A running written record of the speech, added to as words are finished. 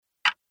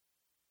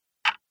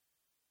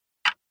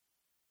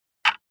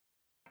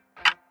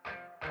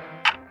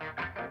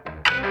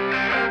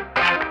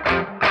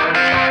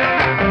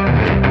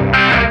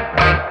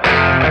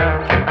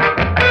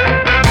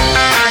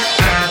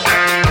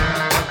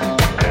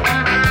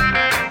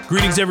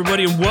Greetings,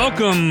 everybody, and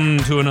welcome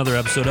to another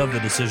episode of The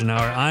Decision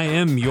Hour. I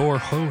am your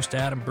host,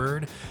 Adam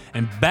Bird,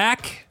 and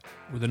back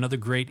with another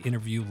great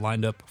interview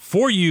lined up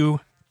for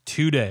you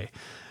today.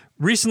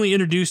 Recently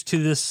introduced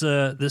to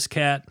this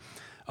cat.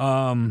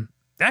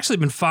 Actually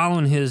been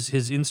following his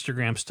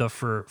Instagram stuff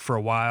for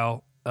a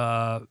while.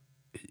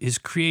 His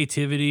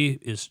creativity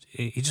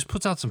he just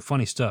puts out some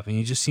funny stuff, and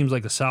he just seems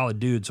like a solid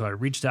dude. So I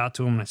reached out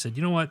to him and I said,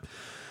 you know what?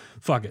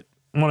 Fuck it.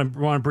 I want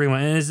to bring him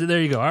on. And there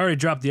you go. I already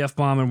dropped the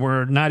F-bomb, and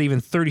we're not even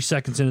 30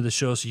 seconds into the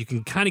show, so you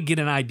can kind of get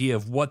an idea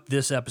of what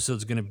this episode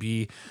is going to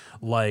be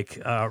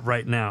like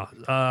right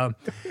now.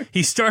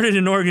 He started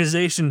an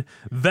organization,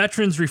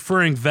 Veterans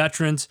Referring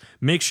Veterans.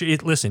 Make sure,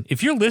 listen,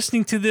 if you're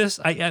listening to this,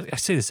 I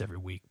say this every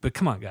week, but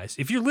come on, guys.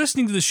 If you're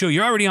listening to the show,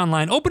 you're already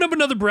online. Open up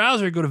another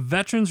browser, go to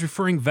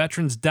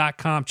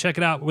veteransreferringveterans.com. Check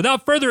it out.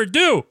 Without further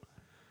ado,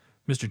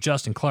 Mr.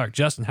 Justin Clark.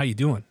 Justin, how you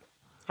doing?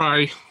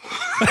 Hi.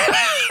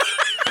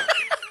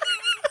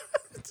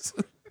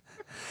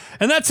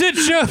 And that's it,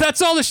 show.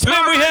 That's all the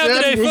time we have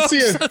today, we'll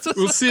folks.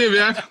 We'll see you,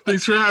 man.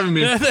 Thanks for having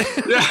me.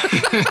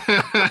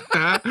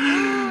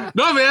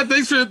 No, man.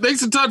 Thanks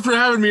a ton for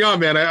having me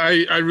on, man.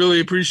 I really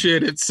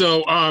appreciate it.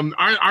 So,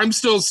 I'm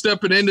still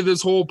stepping into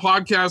this whole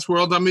podcast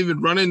world. I'm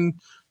even running,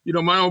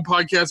 my own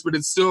podcast, but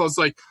it's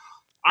like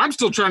I'm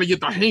still trying to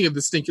get the hang of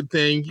the stinking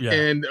thing. Yeah.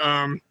 And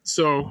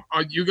so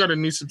you got a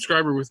new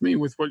subscriber with me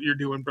with what you're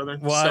doing, brother.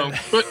 Well,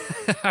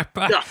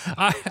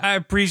 I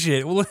appreciate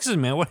it. Well,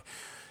 listen, man.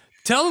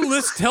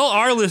 Tell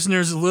our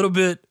listeners a little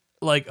bit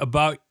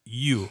about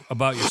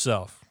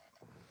yourself.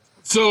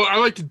 So I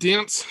like to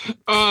dance.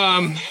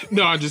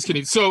 No, I'm just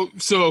kidding. So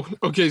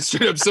okay,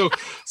 straight up.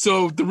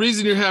 So the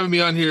reason you're having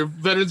me on here,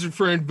 Veterans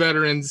Referring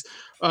Veterans.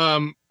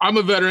 I'm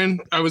a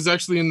veteran. I was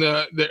actually in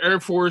the Air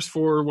Force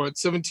for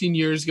 17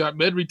 years. Got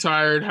med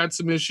retired. Had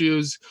some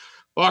issues.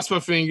 Lost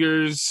my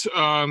fingers.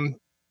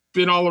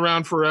 Been all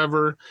around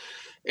forever,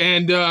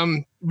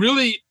 and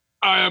really,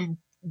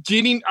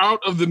 getting out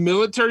of the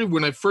military.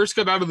 When I first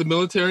got out of the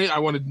military, I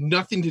wanted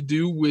nothing to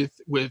do with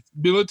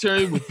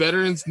military, with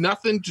veterans,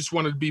 nothing. Just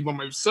wanted to be by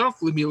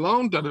myself, leave me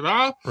alone,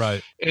 da-da-da.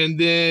 Right. And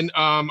then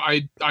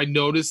I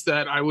noticed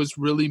that I was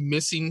really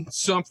missing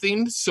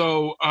something.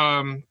 So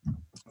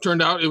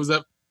turned out it was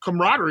that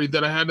camaraderie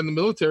that I had in the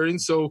military.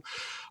 And so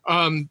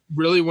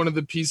really one of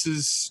the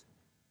pieces,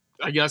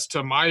 I guess,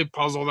 to my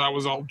puzzle that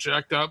was all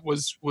jacked up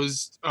was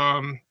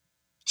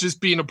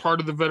just being a part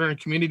of the veteran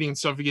community and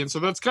stuff again. So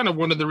that's kind of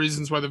one of the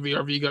reasons why the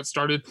VRV got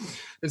started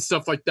and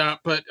stuff like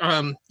that. But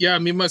yeah,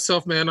 me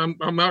myself, man,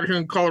 I'm out here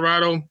in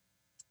Colorado.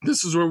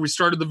 This is where we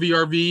started the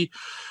VRV.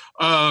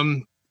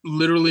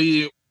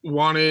 Literally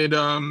wanted,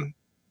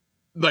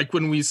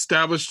 when we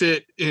established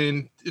it,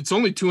 and it's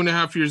only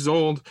 2.5 years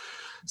old.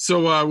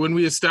 So when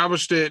we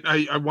established it,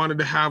 I wanted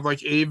to have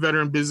a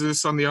veteran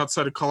business on the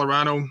outside of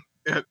Colorado.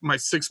 At my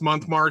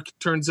 6-month mark,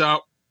 turns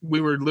out we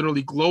were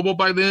literally global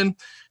by then.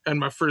 And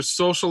my first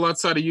social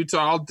outside of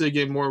Utah, I'll dig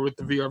in more with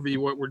the VRV,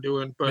 what we're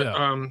doing.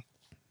 But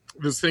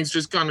this thing's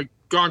just kind of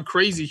gone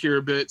crazy here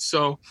a bit.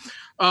 So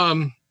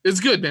it's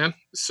good, man.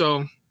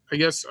 So I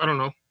guess, I don't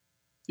know.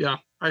 Yeah,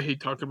 I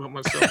hate talking about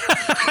myself.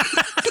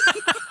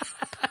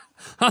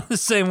 I'm the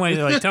same way.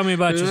 Tell me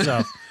about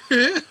yourself.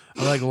 I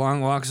like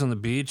long walks on the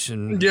beach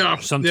and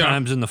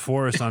sometimes in the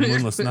forest on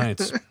moonless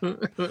nights. All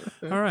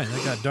right,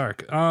 that got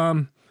dark.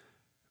 Let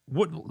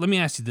me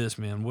ask you this,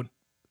 man.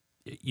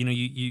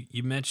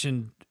 You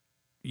mentioned,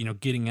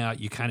 getting out,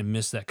 you kind of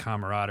miss that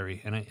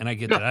camaraderie, and I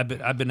get that.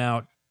 I've been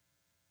out,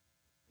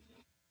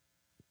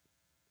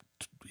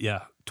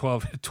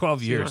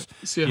 12 years.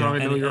 See how I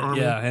know your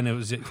army? Yeah, and it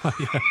was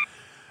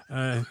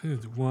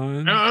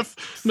 1,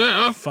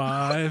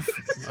 5.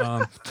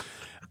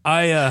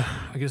 I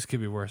guess it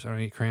could be worse. I don't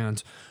eat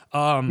crayons.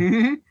 But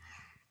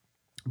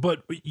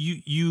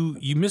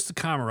you missed the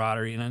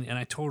camaraderie, and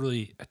I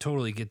totally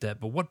get that.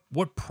 But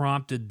what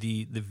prompted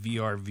the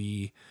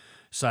VRV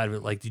side of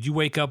it? Did you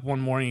wake up one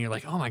morning and you're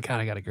like, oh my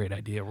God, I got a great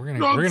idea. We're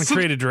gonna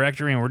create a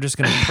directory and we're just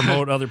gonna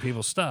promote other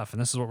people's stuff,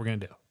 and this is what we're gonna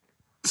do.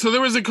 So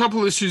there was a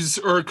couple issues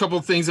or a couple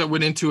of things that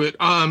went into it.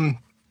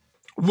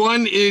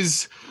 One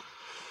is,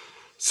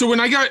 so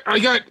when I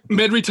got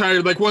med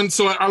retired,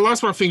 so I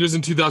lost my fingers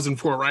in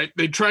 2004, right?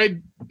 They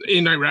tried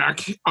in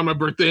Iraq on my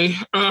birthday.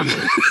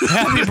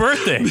 Happy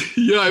birthday.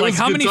 Yeah. It was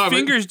how many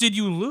fingers did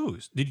you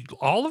lose? Did you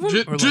all of them?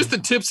 Just the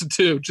tips of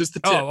 2, just the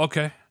tip. Oh,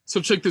 okay. So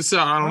check this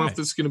out. I don't know if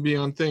this is going to be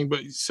on thing,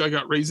 but so I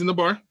got raised in the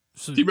bar.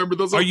 So, do you remember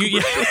those? Are you?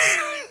 Yeah.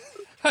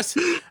 I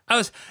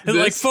was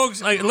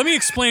folks. Let me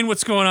explain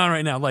what's going on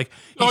right now.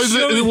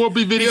 It won't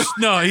be video.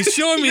 He's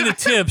showing me the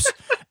tips,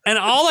 and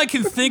all I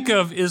can think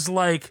of is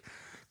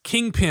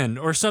Kingpin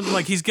or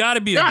something. He's got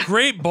to be a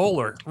great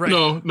bowler, right?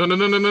 No.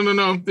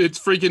 It's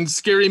freaking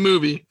Scary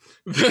Movie.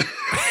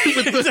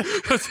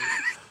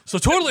 So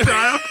totally.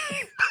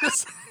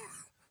 It's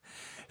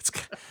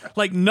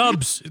like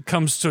Nubs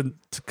comes to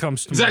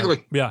exactly.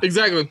 Mind. Yeah,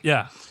 exactly.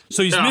 Yeah.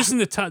 So he's missing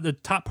the top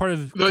part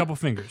of a couple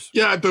fingers.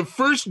 Yeah, the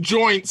first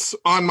joints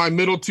on my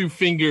middle 2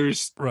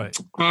 fingers. Right.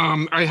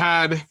 I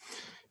had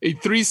a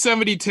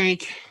 370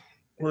 tank.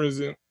 Where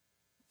is it?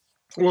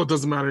 Well, it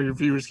doesn't matter. Your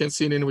viewers can't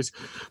see it anyways.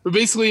 But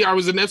basically, I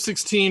was an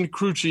F-16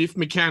 crew chief,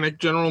 mechanic,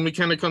 general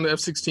mechanic on the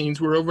F-16s.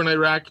 We were over in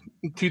Iraq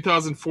in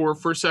 2004,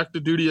 first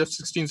active duty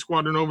F-16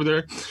 squadron over there.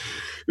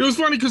 It was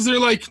funny because they're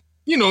like,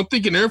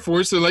 thinking Air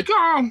Force. They're like,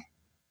 oh,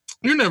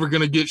 you're never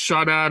going to get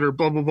shot at or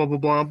blah, blah, blah, blah,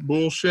 blah,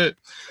 bullshit.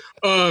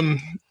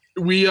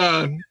 We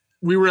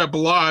were at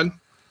Balad,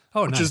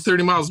 which is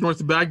 30 miles north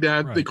of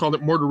Baghdad. Right. They called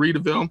it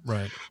Mortaridaville.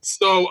 Right.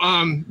 So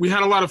we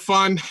had a lot of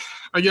fun,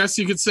 I guess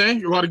you could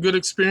say. A lot of good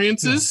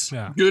experiences,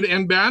 good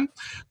and bad.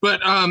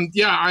 But,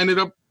 I ended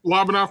up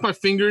lobbing off my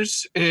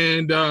fingers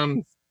and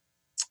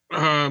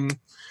kind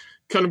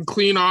of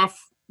clean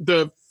off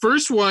the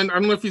first one. I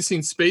don't know if you've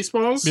seen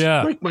Spaceballs.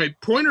 Yeah. Like my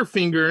pointer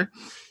finger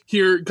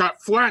here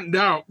got flattened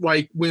out,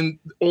 like when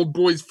old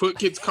boy's foot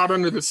gets caught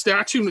under the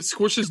statue and it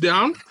squishes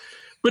down,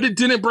 but it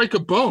didn't break a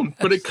bone,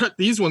 but it cut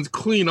these ones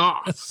clean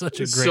off. That's such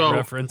a great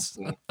reference.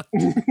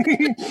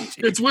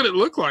 It's what it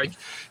looked like.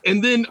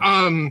 And then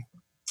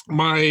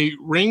my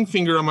ring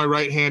finger on my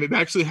right hand, it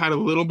actually had a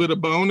little bit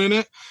of bone in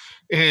it,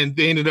 and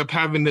they ended up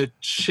having to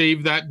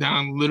shave that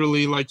down,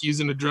 literally like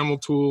using a Dremel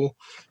tool,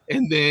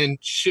 and then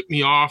ship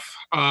me off.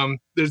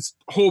 There's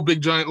a whole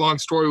big giant long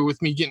story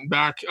with me getting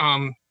back.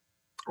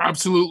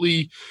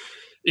 Absolutely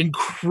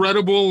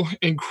incredible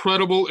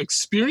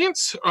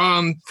experience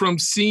from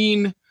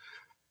seeing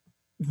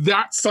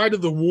that side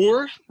of the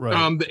war,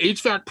 right. The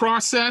HVAC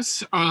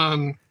process,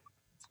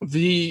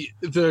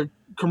 the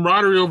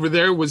camaraderie over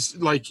there was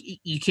like,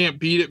 you can't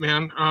beat it,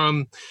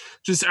 man.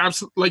 Just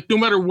absolutely, like, no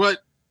matter what,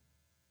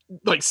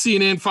 like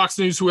CNN, Fox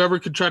News, whoever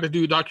could try to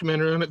do a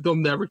documentary on it, they'll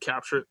never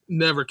capture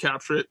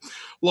it.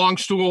 Long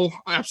stool,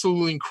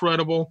 absolutely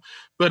incredible.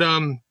 But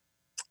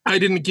I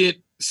didn't get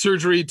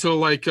surgery till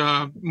like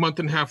a month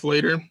and a half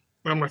later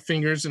on my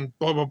fingers and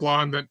blah, blah,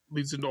 blah. And that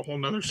leads into a whole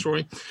nother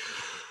story.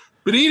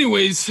 But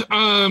anyways,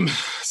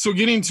 so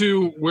getting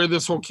to where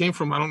this whole came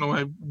from, I don't know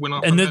why I went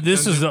off. And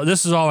this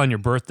is all on your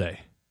birthday.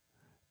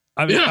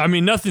 I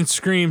mean, nothing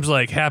screams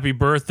like happy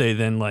birthday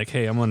than like,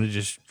 hey, I'm going to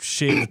just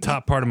shave the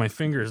top part of my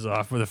fingers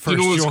off for the first joint.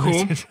 Do you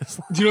know what's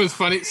cool? Do you know what's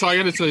funny? So I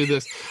got to tell you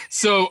this.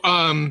 So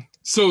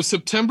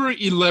September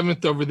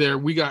 11th over there,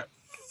 we got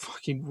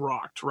fucking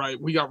rocked,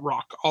 right? We got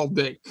rocked all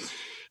day.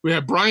 We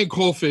had Brian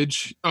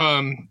Colfage.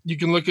 You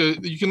can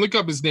look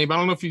up his name. I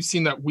don't know if you've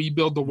seen that We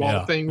Build the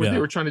Wall thing where they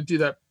were trying to do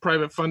that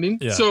private funding.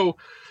 Yeah. So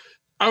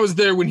I was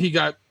there when he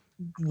got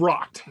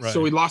rocked. Right.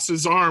 So he lost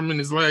his arm and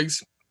his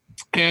legs.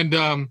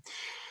 And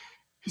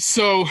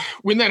so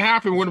when that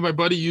happened, one of my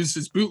buddy used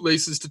his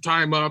bootlaces to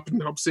tie him up and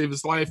help save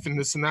his life and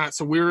this and that.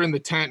 So we were in the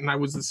tent, and I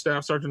was the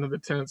staff sergeant of the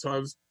tent. So I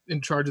was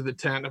in charge of the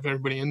tent, of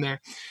everybody in there.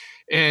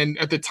 And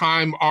at the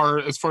time,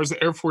 as far as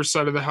the Air Force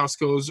side of the house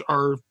goes,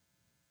 our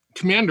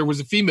commander was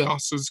a female.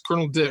 So it's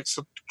Colonel Dix,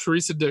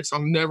 Teresa Dix. I'll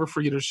never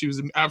forget her. She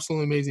was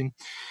absolutely amazing.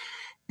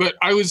 But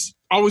I was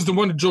always the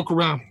one to joke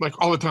around, like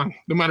all the time,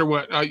 no matter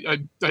what.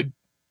 I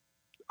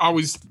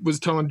always was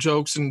telling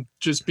jokes and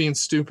just being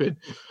stupid.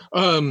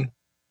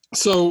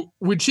 So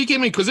when she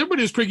came in, because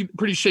everybody was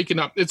pretty shaken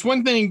up. It's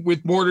one thing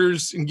with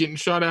mortars and getting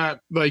shot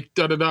at, like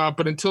da-da-da,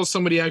 but until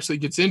somebody actually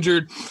gets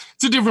injured,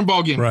 it's a different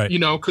ballgame, right?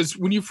 Because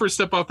when you first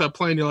step off that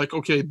plane, you're like,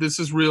 okay, this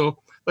is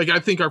real. Like, I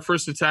think our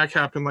first attack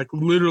happened like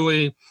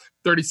literally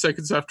 30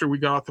 seconds after we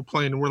got off the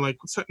plane, and we're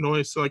like, what's that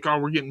noise? So like, oh,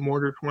 we're getting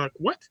mortared. We're like,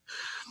 what?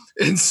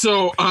 And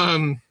so,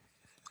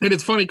 and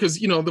it's funny because,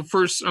 the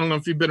first, I don't know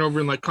if you've been over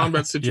in like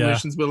combat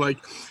situations, but like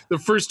the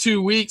first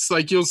 2 weeks,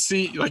 like you'll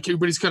see like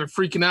everybody's kind of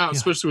freaking out,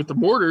 especially with the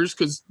mortars,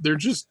 because they're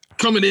just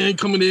coming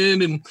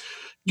in and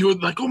you're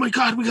like, oh my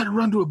God, we got to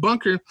run to a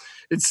bunker.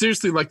 It's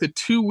seriously like the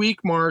 2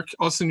 week mark.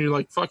 All of a sudden you're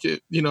like, fuck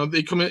it.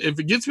 They come in. If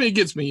it gets me, it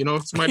gets me.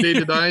 It's my day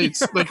to die.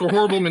 It's like a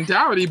horrible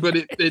mentality, but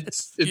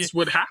it's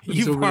what happens.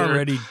 You over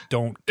already there.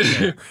 Don't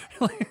care.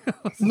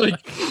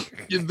 Like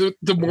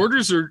the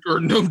mortars are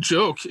no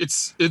joke.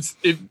 It's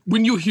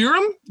when you hear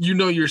them,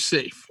 you're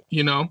safe.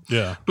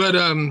 Yeah. But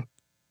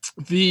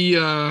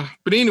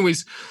but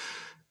anyways,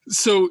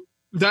 so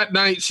that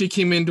night she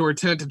came into our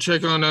tent to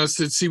check on us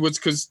to see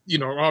because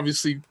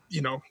obviously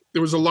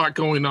there was a lot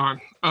going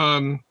on.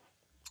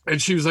 And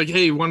she was like,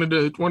 hey, wanted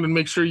to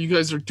make sure you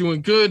guys are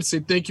doing good, say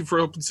thank you for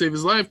helping save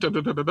his life, da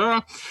da da da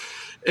da.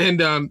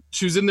 And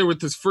she was in there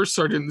with this first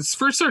sergeant. This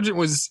first sergeant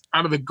was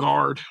out of the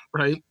guard,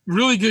 right?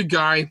 Really good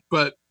guy,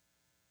 but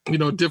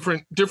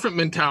different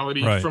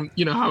mentality from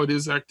how it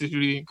is active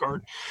duty and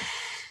guard.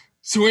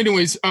 So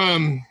anyways,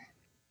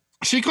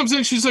 she comes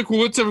in, she's like, well,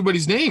 what's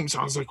everybody's names?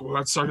 I was like, well,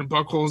 that's Sergeant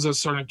Buckholz, that's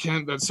Sergeant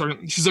Kent, that's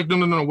Sergeant. She's like,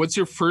 no, what's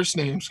your first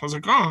name? So I was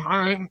like, oh, all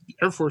right,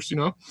 Air Force,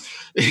 And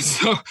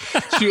so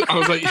I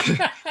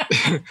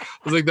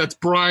was like, that's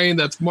Brian,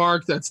 that's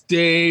Mark, that's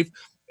Dave.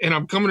 And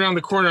I'm coming around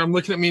the corner, I'm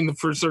looking at me, and the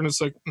first sergeant's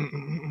like,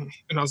 and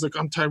I was like,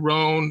 I'm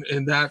Tyrone,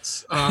 and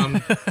that's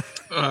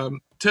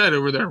Ted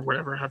over there,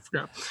 whatever, I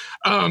forgot.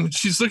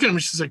 She's looking at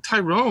me, she's like,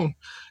 Tyrone.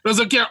 And I was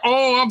like, yeah,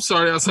 oh, I'm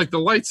sorry. I was like, the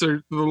lights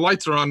are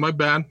on, my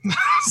bad. I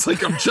was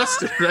like, I'm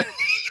Justin, right?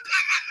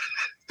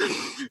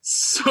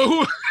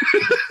 So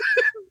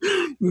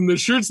then the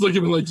shirt's looking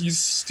at me like, you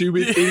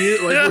stupid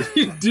idiot. Like, what are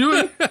you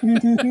doing?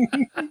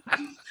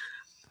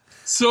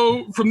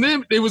 So from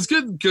them, it was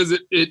good because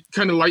it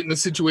kind of lightened the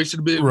situation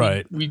a bit.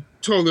 Right. We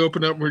totally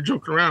opened up and we were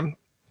joking around.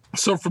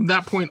 So from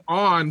that point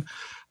on,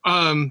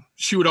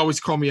 she would always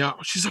call me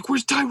out. She's like,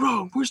 "Where's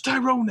Tyrone? Where's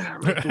Tyrone now?"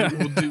 Like,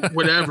 we'll do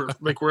whatever,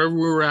 like wherever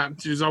we were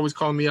at. She was always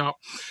calling me out.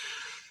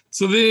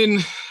 So then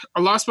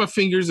I lost my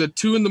fingers at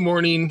 2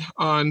 a.m.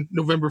 on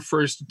November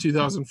 1st,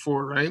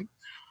 2004, right?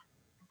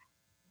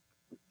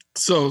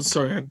 So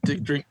sorry, I had to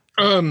take a drink.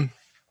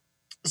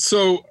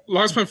 So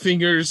lost my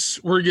fingers,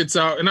 word gets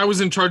out, and I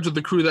was in charge of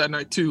the crew that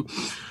night too.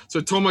 So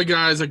I told my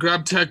guys, I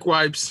grabbed tech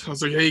wipes. I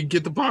was like, hey,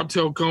 get the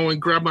bobtail going,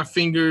 grab my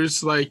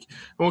fingers. Like,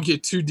 I won't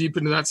get too deep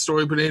into that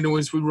story, but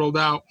anyways, we rolled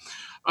out.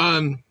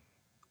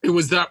 It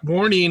was that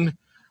morning,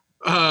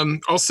 all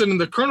of a sudden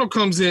the colonel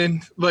comes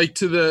in, like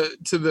to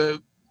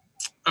the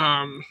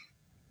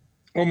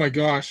oh my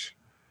gosh,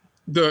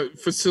 the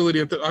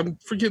facility I'm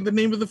forgetting the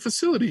name of the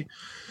facility.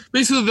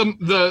 Basically,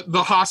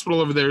 the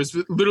hospital over there is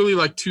literally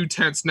like 2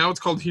 tents. Now it's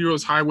called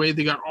Heroes Highway.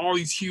 They got all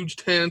these huge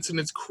tents, and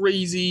it's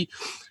crazy.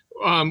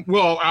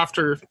 Well,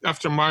 after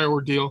my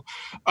ordeal,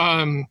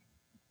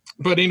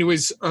 but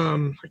anyways,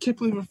 I can't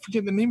believe I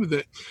forget the name of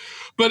it.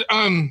 But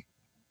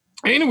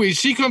anyways,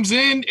 she comes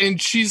in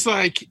and she's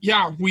like,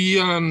 "Yeah, we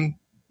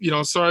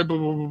sorry, blah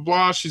blah blah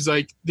blah." She's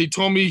like, "They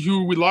told me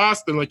who we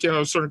lost." They're like,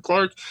 "Yeah, Sergeant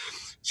Clark."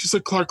 She's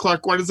like,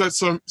 Clark, why does that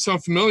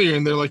sound familiar?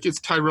 And they're like, "It's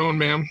Tyrone,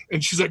 ma'am."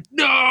 And she's like,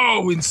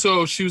 "No!" And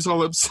so she was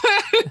all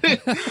upset.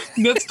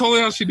 That's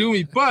totally how she knew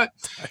me. But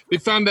they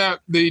found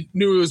out, they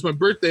knew it was my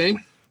birthday.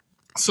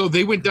 So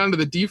they went down to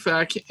the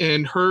DFAC,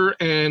 and her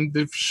and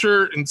the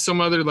shirt and some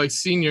other like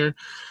senior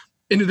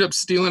ended up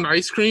stealing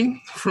ice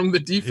cream from the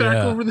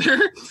DFAC over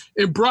there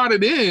and brought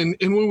it in.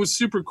 And what was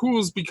super cool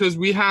is because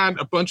we had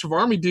a bunch of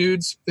Army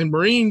dudes and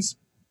Marines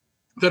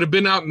that have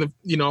been out in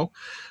the,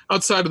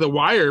 outside of the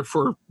wire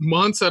for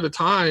months at a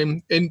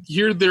time. And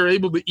here they're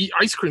able to eat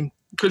ice cream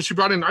because she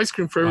brought in ice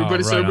cream for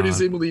everybody. So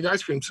everybody's able to eat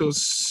ice cream. So it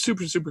was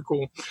super, super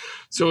cool.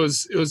 So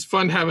it was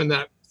fun having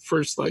that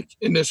first like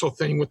initial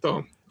thing with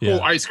the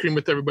whole ice cream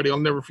with everybody. I'll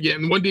never forget.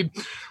 And one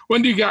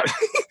dude got,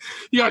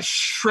 he got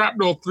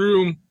shrapnel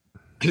through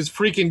his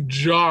freaking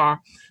jaw.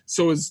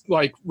 So his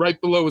like right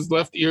below his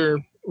left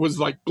ear was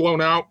like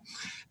blown out.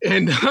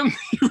 And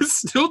he was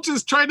still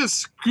just trying to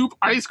scoop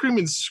ice cream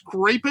and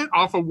scrape it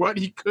off of what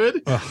he could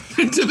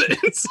into the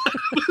inside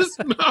of his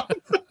mouth.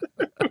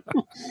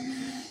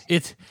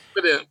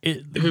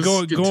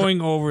 Going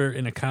over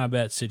in a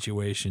combat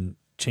situation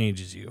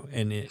changes you,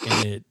 and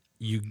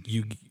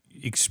you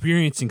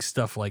experiencing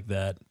stuff like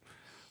that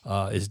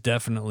is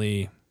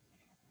definitely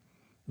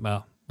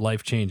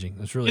life changing.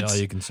 That's really all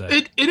you can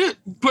say.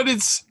 But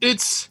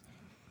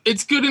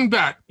it's good and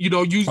bad. You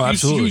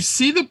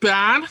see the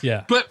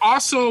bad, but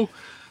also,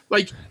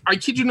 like, I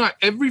kid you not,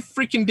 every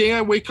freaking day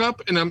I wake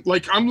up and I'm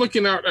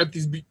looking out at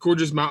these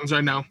gorgeous mountains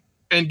right now.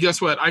 And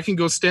guess what? I can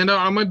go stand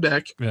out on my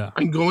deck. Yeah.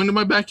 I can go into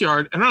my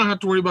backyard and I don't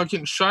have to worry about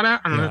getting shot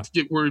at. I don't have to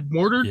get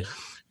mortared. Yeah.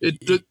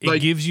 It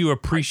gives you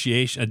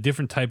appreciation, a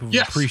different type of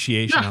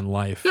appreciation on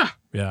life. Yeah.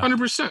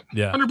 100%.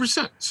 Yeah.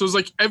 100%. So it's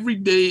like every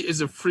day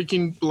is a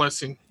freaking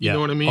blessing. You know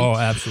what I mean? Oh,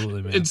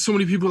 absolutely, man. And so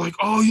many people are like,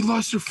 "Oh, you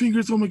lost your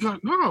fingers. Oh my God."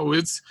 No,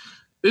 it's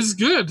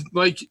good.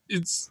 Like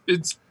it's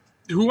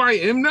who I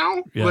am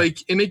now. Yeah. Like,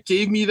 and it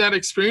gave me that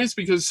experience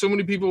because so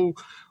many people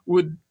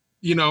would,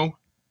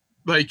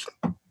 like,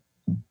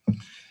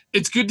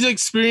 it's good to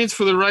experience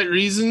for the right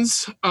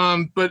reasons.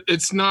 But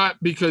it's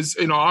not because,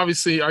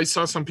 obviously I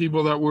saw some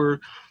people that were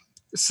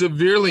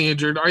severely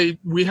injured.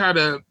 We had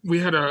a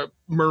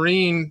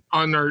Marine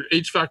on our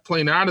HVAC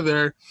plane out of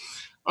there.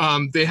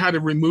 They had to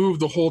remove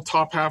the whole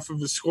top half of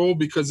his skull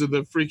because of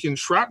the freaking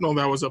shrapnel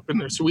that was up in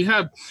there. So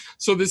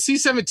the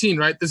C-17,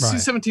 right? The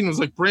C-17 was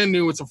like brand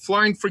new. It's a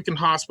flying freaking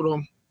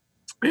hospital.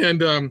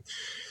 And the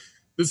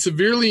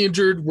severely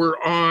injured were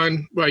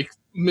on like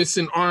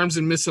missing arms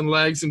and missing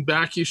legs, and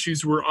back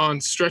issues were on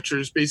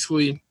stretchers,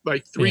 basically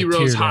like 3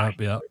 rows high.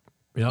 Yep.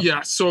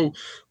 Yeah, so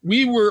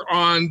we were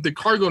on the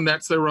cargo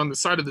nets that were on the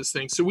side of this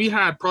thing. So we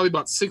had probably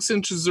about 6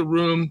 inches of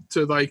room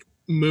to like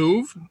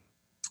move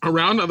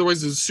around.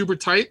 Otherwise, it was super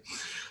tight.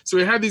 So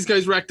we had these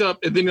guys racked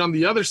up, and then on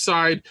the other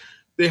side,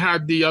 they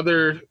had the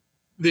other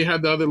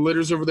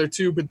litters over there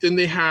too. But then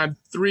they had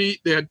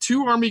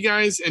 2 Army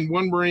guys and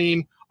 1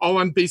 Marine, all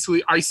on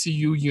basically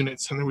ICU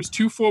units, and there was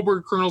 2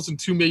 full-bird colonels and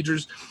 2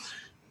 majors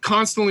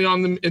constantly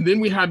on them. And then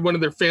we had one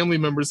of their family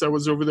members that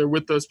was over there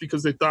with us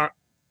because they thought,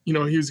 he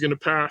was going to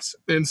pass.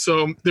 And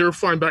so they were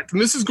flying back.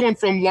 And this is going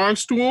from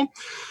Longstool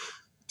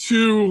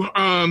to,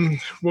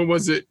 what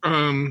was it?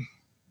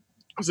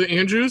 Was it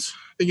Andrews?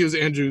 I think it was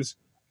Andrews.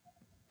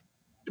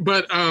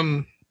 But,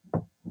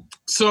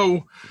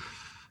 so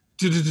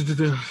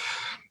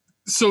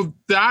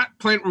that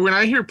plane, when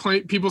I hear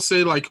people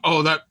say like,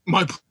 "Oh, that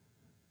my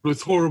was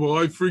horrible.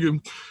 I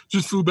freaking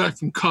just flew back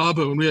from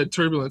Cabo and we had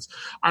turbulence."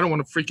 I don't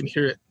want to freaking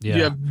hear it. Yeah.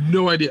 You have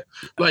no idea.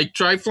 Like,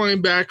 try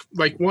flying back,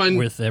 like, one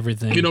with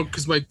everything,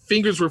 because my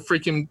fingers were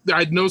freaking, I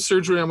had no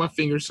surgery on my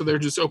fingers, so they're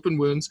just open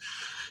wounds.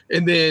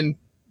 And then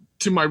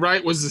to my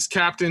right was this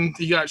captain.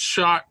 He got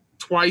shot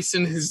twice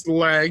in his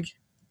leg,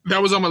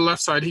 that was on my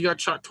left side. He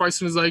got shot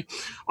twice in his leg.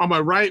 On my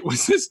right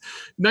was this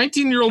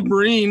 19-year-old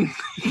Marine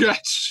who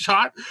got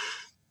shot.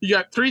 He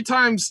got 3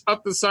 times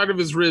up the side of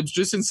his ribs,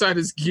 just inside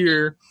his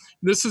gear.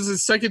 This is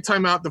his second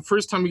time out. The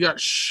first time he got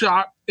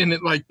shot and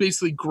it like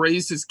basically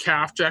grazed his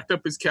calf, jacked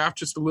up his calf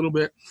just a little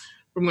bit.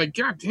 I'm like,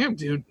 God damn,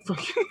 dude.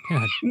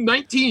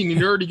 19 and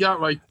you already got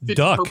like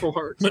 50 Purple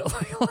Hearts.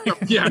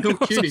 Yeah, no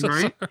kidding,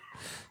 right?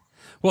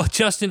 Well,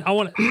 Justin, I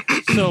want to.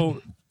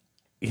 So,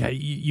 yeah,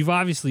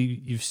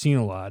 you've seen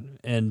a lot,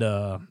 and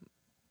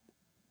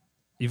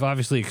you've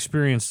obviously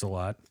experienced a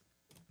lot.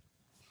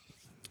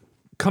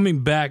 Coming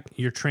back,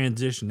 your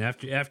transition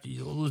after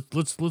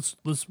let's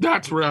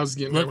that's where I was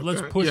getting.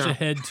 Let's push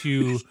ahead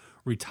to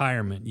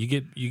retirement. You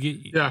get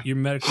you're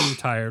medically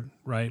retired,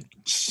 right?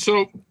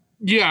 So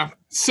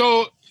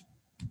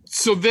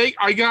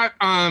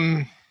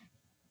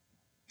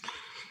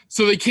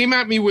they came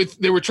at me with,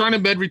 they were trying to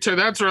med retire.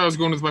 That's where I was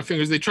going with my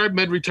fingers. They tried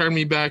med retire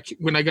me back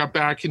when I got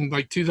back in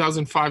like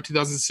 2005,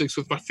 2006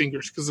 with my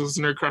fingers because it was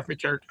an aircraft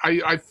mechanic.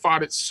 I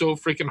fought it so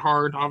freaking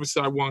hard.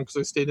 Obviously I won because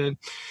I stayed in.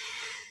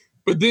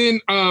 But then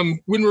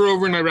when we were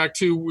over in Iraq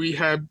too, we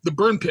had the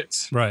burn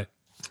pits. Right.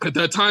 At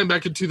that time,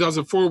 back in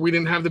 2004, we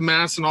didn't have the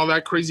masks and all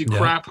that crazy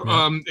crap.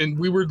 Yeah. And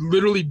we were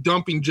literally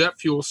dumping jet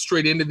fuel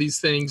straight into these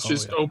things,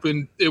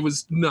 open. It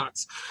was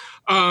nuts.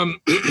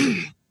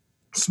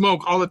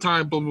 Smoke all the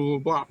time, blah, blah, blah,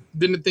 blah.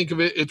 Didn't think of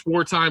it. It's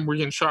wartime. We're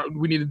getting shot.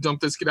 We need to dump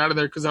this, get out of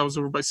there, because I was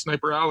over by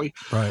Sniper Alley.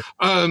 Right.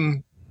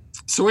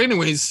 So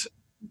anyways,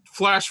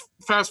 fast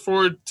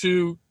forward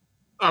to,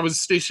 I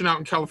was stationed out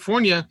in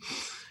California,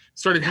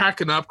 started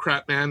hacking up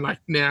crap, man, like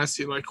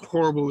nasty, like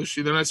horrible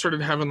issue. Then I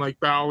started having like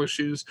bowel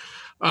issues.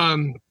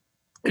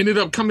 Ended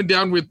up coming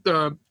down with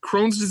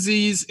Crohn's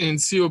disease and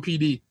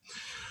COPD.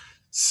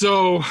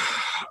 So,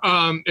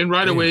 and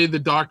right away the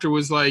doctor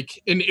was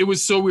like, and it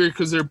was so weird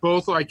because they're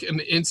both like an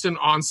instant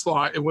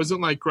onslaught. It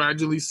wasn't like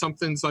gradually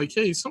something's like,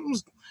 hey,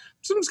 something's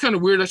kind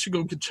of weird. I should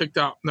go get checked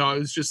out. No, it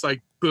was just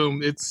like,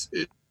 boom,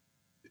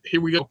 here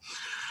we go.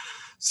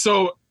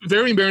 So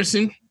very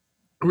embarrassing,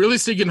 really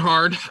sticking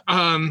hard.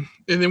 And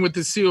then with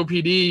the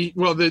COPD,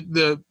 well,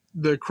 the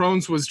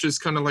Crohn's was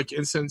just kind of like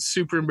instant,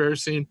 super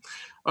embarrassing.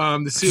 The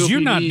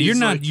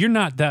COPD you're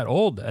not that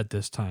old at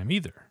this time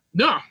either.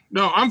 No,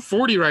 I'm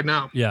 40 right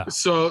now. Yeah.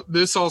 So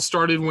this all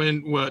started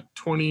when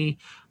 20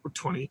 or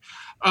 20?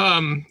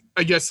 I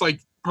guess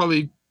like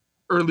probably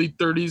early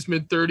 30s,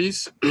 mid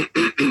 30s,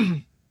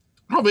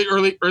 probably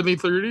early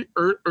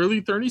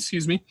 30s.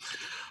 Excuse me.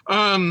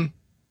 And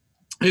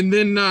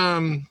then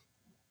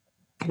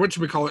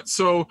whatchamacallit?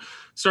 So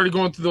started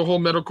going through the whole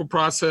medical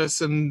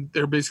process, and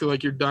they're basically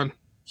like, you're done.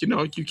 You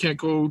know, you can't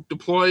go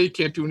deploy, you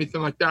can't do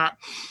anything like that.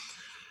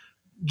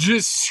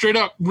 Just straight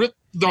up ripped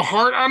the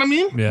heart out of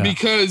me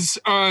because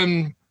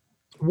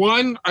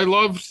one, I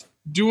loved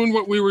doing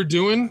what we were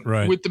doing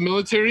with the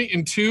military,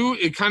 and two,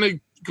 it kind of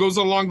goes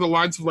along the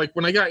lines of like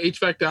when I got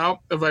HVAC'd out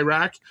of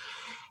Iraq,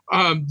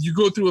 you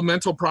go through a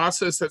mental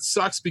process that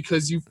sucks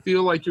because you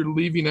feel like you're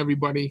leaving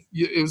everybody.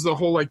 It was the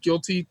whole like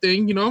guilty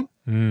thing, you know,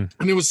 and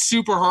it was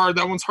super hard.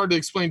 That one's hard to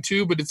explain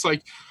too, but it's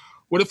like,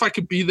 what if I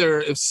could be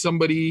there if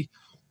somebody,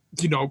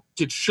 you know,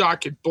 get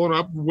shot, get blown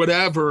up,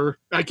 whatever,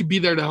 I could be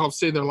there to help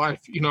save their life,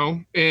 you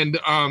know? And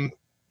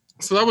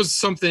so that was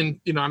something,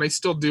 you know, and I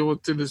still deal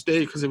with to this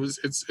day because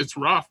it's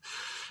rough.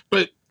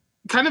 But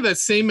kind of that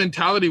same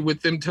mentality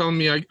with them telling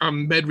me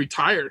I'm med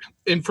retired.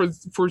 And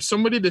for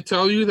somebody to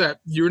tell you that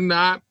you're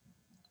not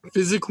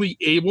physically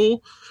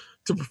able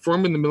to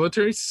perform in the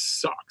military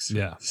sucks.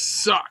 Yeah.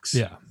 Sucks.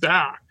 Yeah.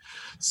 Bad.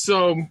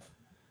 So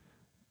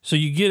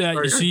you get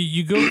out, so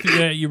you go through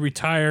that, you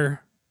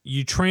retire,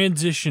 you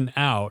transition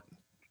out.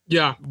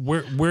 Yeah.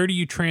 Where do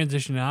you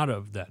transition out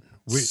of then?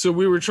 So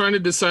we were trying to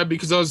decide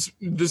because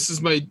this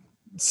is my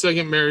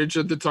second marriage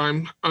at the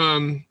time.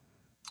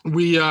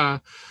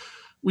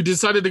 We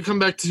decided to come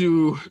back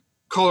to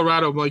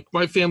Colorado. Like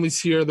my family's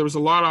here. There was a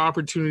lot of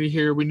opportunity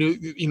here. We knew,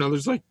 you know,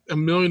 there's like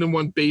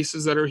 1,000,001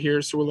 bases that are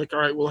here. So we're like, all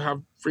right, we'll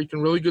have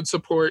freaking really good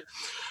support.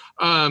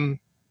 And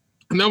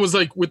that was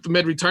like with the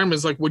med retirement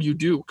is like, what do you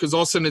do? Because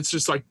all of a sudden it's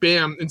just like,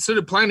 bam, instead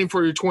of planning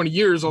for your 20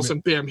 years, all of a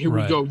sudden, bam, here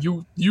we go.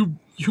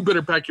 You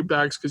better pack your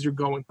bags because you're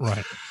going.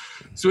 Right.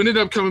 So ended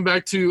up coming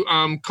back to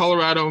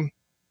Colorado.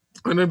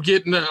 Ended up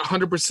getting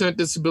 100%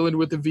 disability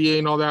with the VA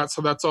and all that.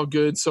 So that's all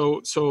good.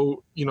 So,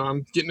 you know,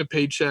 I'm getting a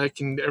paycheck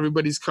and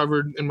everybody's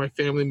covered in my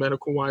family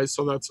medical wise.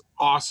 So that's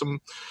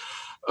awesome.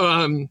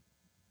 And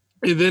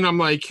then I'm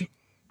like,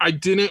 I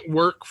didn't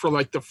work for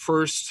like the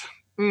first,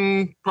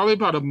 probably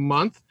about a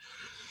month.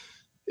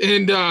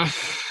 And I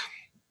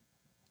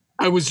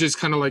was just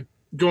kind of like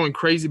going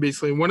crazy,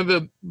 basically. One of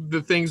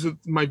the things with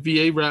my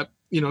VA rep,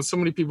 you know, so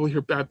many people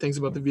hear bad things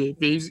about the VA.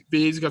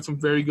 VA's got some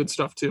very good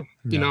stuff too,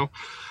 you know.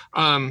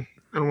 I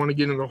don't want to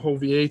get into the whole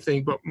VA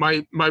thing, but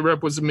my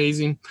rep was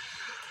amazing.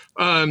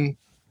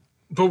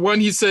 but one,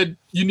 he said,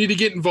 you need to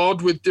get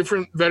involved with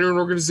different veteran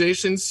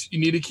organizations. You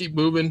need to keep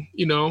moving,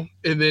 you know.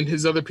 And then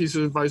his other piece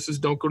of advice is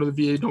don't go to the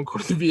VA, don't go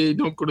to the VA,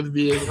 don't go to the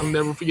VA. I'll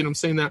never forget him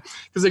saying that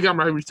because I got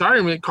my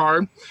retirement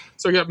card.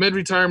 So I got med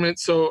retirement.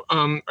 So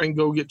I can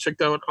go get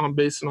checked out on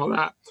base and all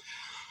that.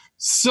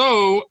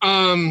 So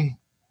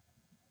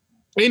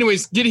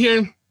anyways, get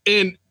here.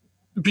 And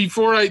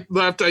before I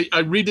left, I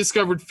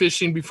rediscovered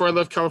fishing. Before I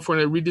left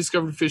California, I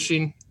rediscovered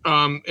fishing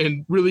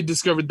and really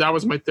discovered that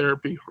was my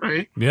therapy,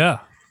 right?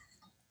 Yeah.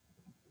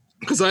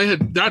 Because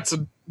that's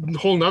a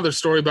whole nother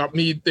story about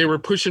me. They were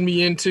pushing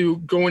me into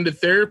going to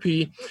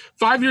therapy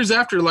 5 years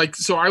after. Like,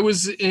 so I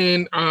was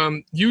in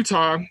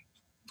Utah.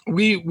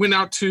 We went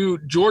out to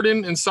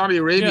Jordan and Saudi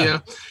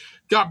Arabia,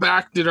 got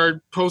back, did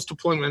our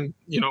post-deployment,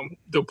 you know,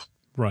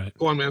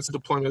 deployment as a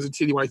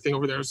TDY thing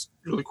over there. It's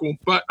really cool.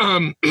 But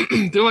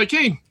they're like,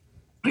 hey,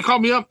 they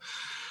called me up.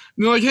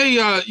 And they're like,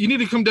 hey, you need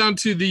to come down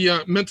to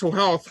the mental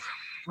health.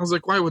 I was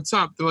like, why, what's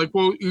up? They're like,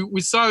 well, we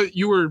saw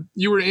you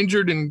were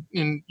injured and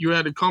you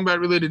had a combat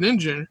related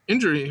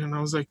injury. And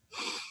I was like,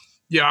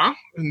 yeah.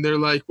 And they're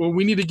like, well,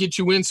 we need to get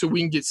you in so we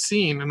can get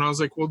seen. And I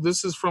was like, well,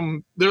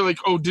 they're like,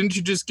 oh, didn't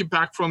you just get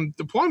back from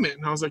deployment?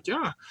 And I was like,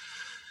 yeah.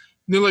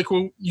 And they're like,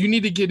 well, you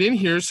need to get in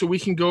here so we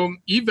can go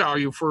eval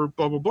you for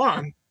blah, blah, blah.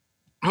 And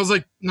I was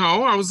like,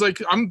 no, I was like,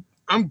 I'm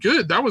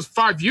good. That was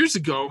 5 years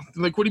ago.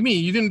 They're like, what do you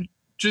mean? You didn't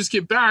just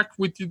get back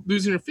with you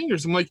losing your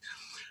fingers? I'm like,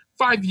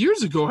 5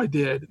 years ago I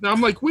did. And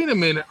I'm like, wait a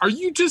minute, are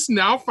you just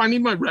now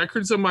finding my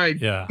records of my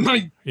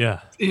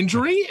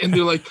injury? And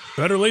they're like,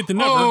 better late than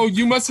never. Oh,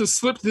 you must have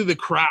slipped through the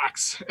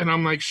cracks. And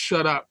I'm like,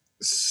 shut up.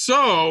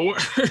 So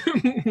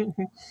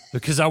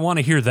because I want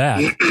to hear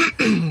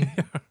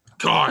that.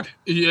 God,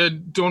 yeah,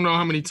 don't know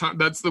how many times.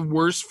 That's the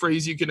worst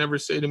phrase you can ever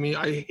say to me.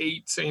 I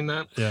hate saying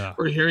that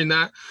or hearing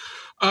that.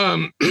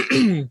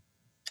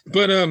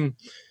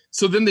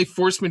 So then they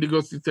forced me to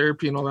go through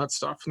therapy and all that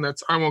stuff. And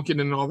I won't get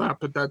into all that,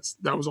 but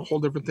that was a whole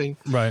different thing.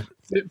 Right.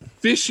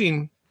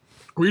 Fishing,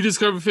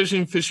 rediscovered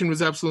fishing. Fishing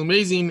was absolutely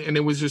amazing. And it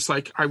was just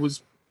like, I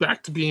was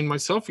back to being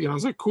myself again. I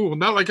was like, cool.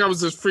 Not like I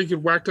was this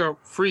freaking whacked out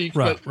freak,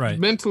 but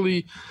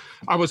mentally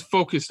I was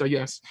focused, I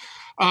guess.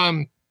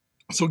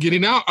 So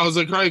getting out, I was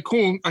like, all right,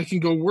 cool. I can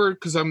go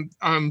work because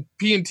I'm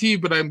P&T,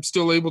 but I'm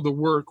still able to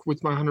work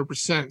with my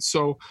 100%.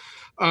 So,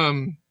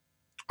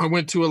 I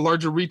went to a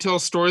larger retail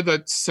store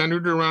that's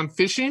centered around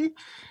fishing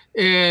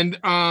and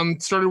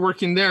started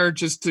working there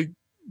just to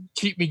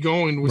keep me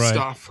going with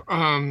stuff.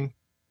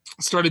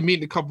 Started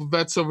meeting a couple of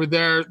vets over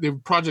there. They were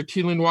Project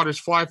Healing Waters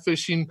fly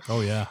fishing.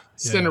 Oh, yeah.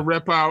 Sent a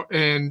rep out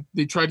and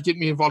they tried to get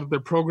me involved with their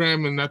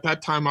program. And at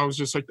that time, I was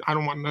just like, I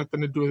don't want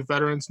nothing to do with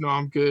veterans. No,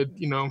 I'm good.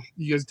 You know,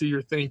 you guys do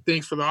your thing.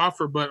 Thanks for the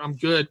offer, but I'm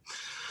good.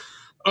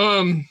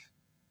 And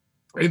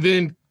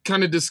then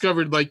kind of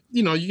discovered, like,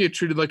 you know, you get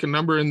treated like a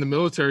number in the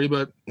military,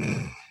 but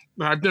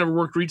I've never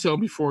worked retail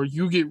before.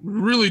 You get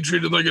really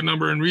treated like a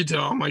number in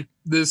retail. I'm like,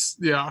 this,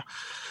 yeah.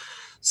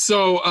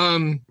 So,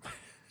 and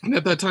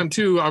at that time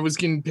too, I was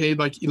getting paid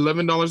like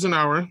 $11 an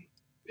hour,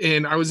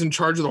 and I was in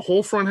charge of the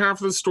whole front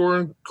half of the store,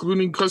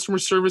 including customer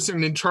service,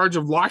 and in charge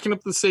of locking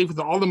up the safe with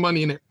all the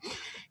money in it.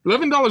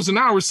 $11 an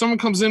hour, someone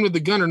comes in with a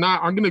gun or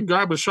not, I'm going to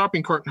grab a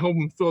shopping cart and help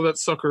them fill that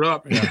sucker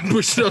up and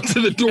push it up to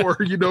the door.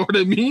 You know what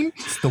I mean?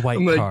 It's the white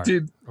I'm like, car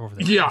dude, over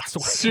there. yeah,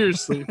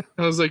 seriously.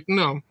 I was like,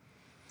 no.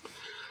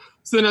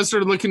 So then I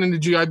started looking into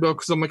GI Bill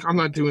because I'm like, I'm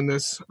not doing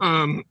this.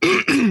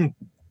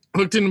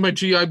 Looked into my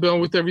GI Bill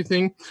with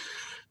everything.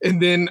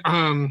 And then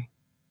I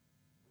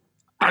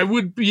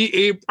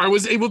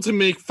was able to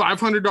make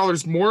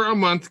 $500 more a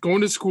month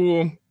going to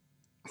school,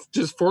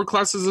 just 4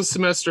 classes a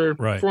semester,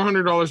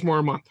 $400 more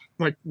a month.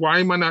 Like, why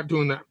am I not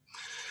doing that?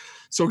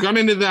 So got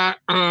into that.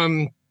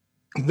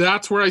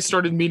 That's where I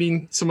started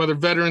meeting some other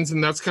veterans,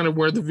 and that's kind of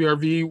where the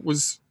VRV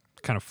was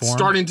kind of formed.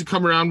 Starting to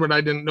come around, but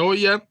I didn't know it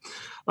yet.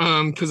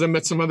 Because I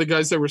met some other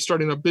guys that were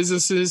starting up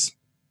businesses.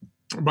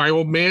 My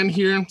old man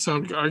here,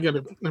 so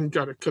I'm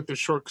gotta cut this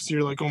short because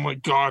you're like, oh my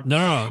god.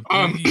 No,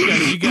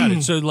 you got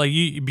it. So like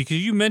because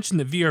you mentioned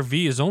that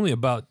VRV is only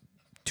about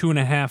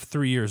 2.5,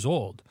 3 years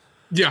old.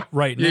 Yeah,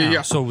 right now.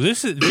 Yeah. So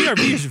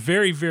VRV is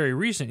very, very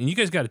recent, and you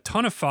guys got a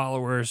ton of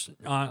followers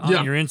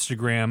on your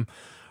Instagram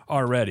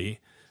already.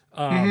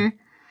 And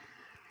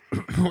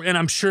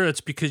I'm sure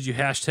it's because you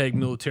hashtag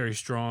military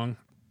strong.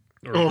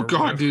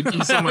 God, dude.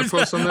 You saw my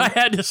post on that? I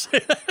had to say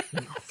that.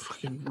 I'll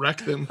fucking wreck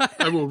them.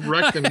 I will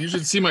wreck them. You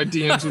should see my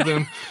DMs with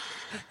them.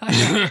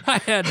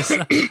 I had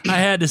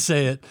to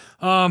say it.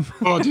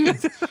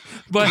 Dude.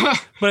 But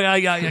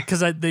because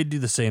they do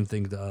the same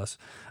thing to us.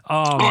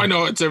 I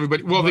know, it's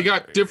everybody. Well, they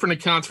got different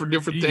accounts for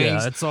different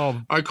things. Yeah, it's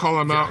all. I call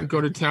them out and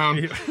go to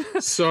town.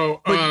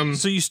 So,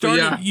 so you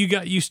started.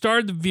 You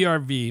started the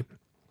VRV.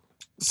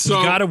 So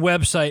you got a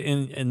website,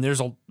 and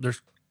there's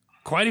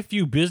quite a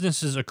few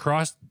businesses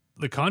across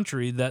the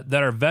country that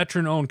are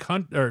veteran owned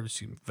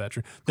globally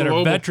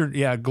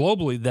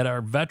that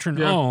are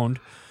veteran owned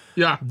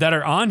that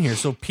are on here,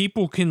 so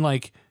people can,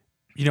 like,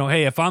 you know,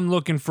 hey, if I'm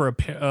looking for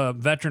a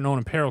veteran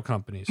owned apparel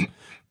companies,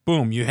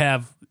 boom, you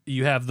have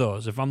you have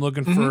those. If I'm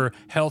looking for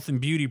health and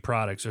beauty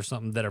products or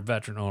something that are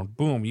veteran owned,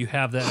 boom, you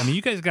have that. I mean,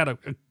 you guys got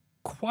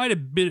quite a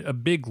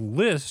big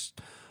list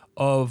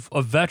of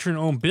veteran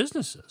owned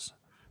businesses.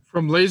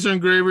 From laser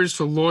engravers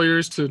to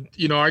lawyers to,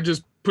 I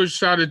just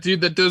pushed out a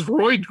dude that does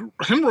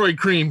hemorrhoid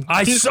cream.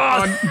 I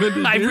saw.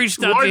 I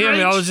reached out to him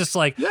and I was just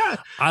like, yeah,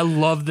 I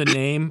love the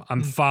name.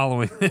 I'm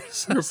following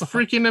this. You're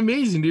freaking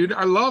amazing, dude.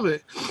 I love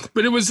it.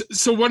 But it was,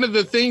 so one of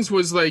the things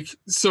was like,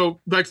 so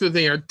back to the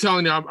thing, I'm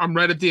telling you, I'm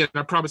right at the end,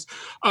 I promise.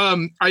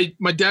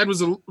 My dad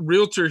was a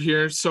realtor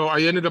here, so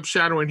I ended up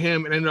shadowing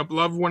him and ended up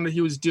loving what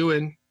he was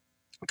doing.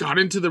 Got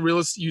into the real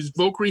estate, used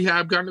Voc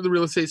Rehab, got into the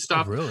real estate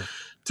stuff. Oh, really?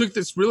 Took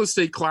this real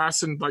estate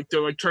class and like, they're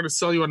like trying to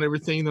sell you on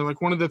everything. They're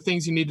like, one of the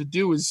things you need to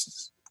do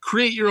is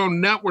create your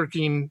own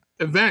networking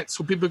event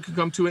so people can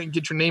come to it and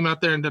get your name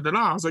out there and da-da-da.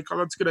 I was like, oh,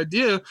 that's a good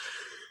idea.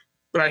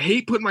 But I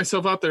hate putting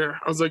myself out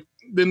there. I was like,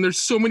 then there's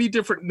so many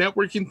different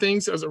networking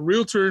things. As a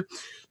realtor,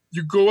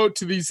 you go out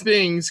to these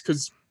things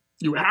because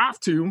you have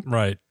to.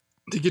 Right.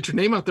 To get your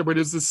name out there, but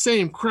it's the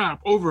same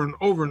crap over and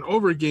over and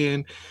over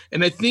again.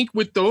 And I think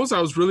with those, I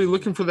was really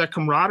looking for that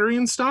camaraderie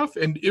and stuff,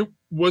 and it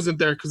wasn't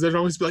there because they'd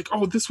always be like,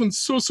 oh, this one's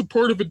so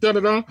supportive and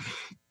da-da-da.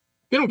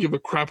 They don't give a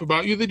crap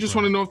about you. They just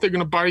want to know if you're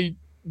going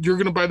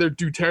to buy their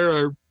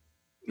doTERRA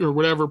or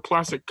whatever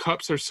plastic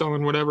cups they're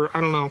selling, whatever.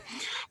 I don't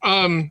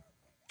know.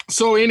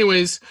 So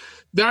anyways,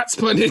 that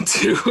spun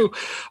into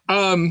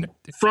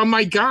from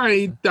my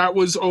guy that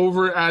was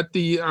over at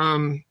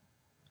the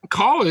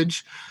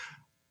college.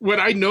 What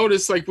I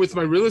noticed, like with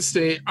my real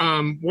estate,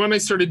 one, I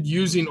started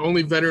using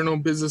only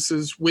veteran-owned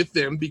businesses with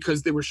them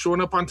because they were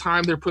showing up on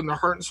time. They're putting their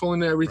heart and soul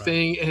into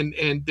everything, right.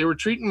 and they were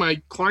treating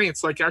my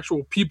clients like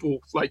actual people,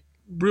 like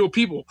real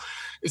people,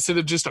 instead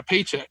of just a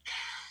paycheck.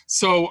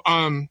 So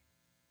I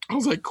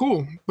was like,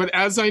 cool. But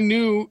as I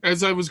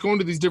was going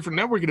to these different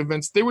networking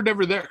events, they were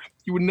never there.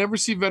 You would never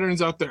see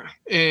veterans out there.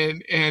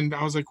 And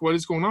I was like, what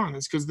is going on?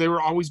 It's because they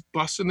were always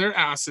busting their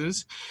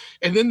asses.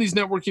 And then these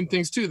networking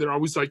things too, they're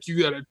always like, you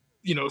got to,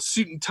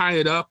 suit and tie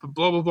it up and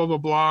blah, blah, blah, blah,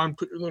 blah, and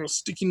put your little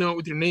sticky note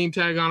with your name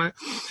tag on it.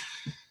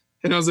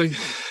 And I was like,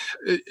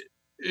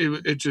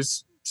 it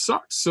just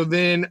sucked. So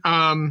then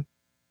I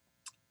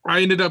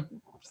ended up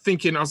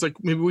thinking, I was like,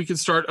 maybe we could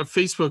start a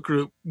Facebook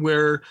group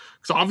where,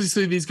 because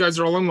obviously these guys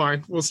are all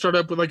online. We'll start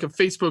up with like a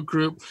Facebook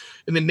group.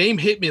 And the name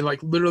hit me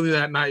like literally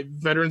that night,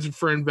 Veterans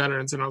Referring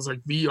Veterans. And I was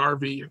like,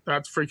 VRV,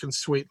 that's freaking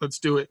sweet. Let's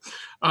do it.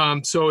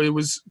 So it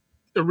was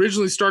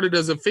originally started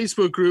as a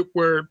Facebook group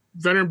where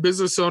veteran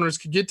business owners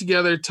could get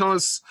together, tell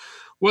us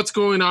what's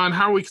going on,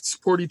 how we can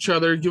support each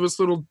other, give us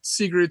little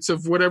secrets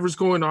of whatever's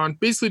going on,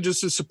 basically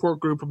just a support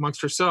group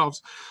amongst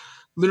ourselves.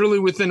 Literally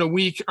within a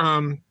week,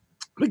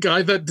 the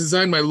guy that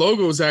designed my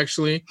logos,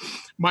 actually,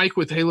 Mike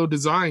with Halo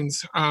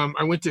Designs,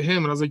 I went to him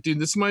and I was like, dude,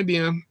 this is my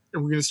idea, and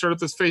we're going to start up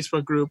this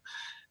Facebook group.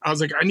 I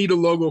was like, I need a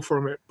logo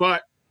from it,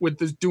 but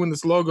with doing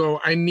this logo,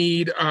 I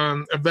need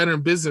a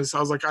veteran business. I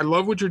was like, I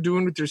love what you're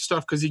doing with your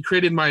stuff, because he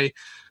created my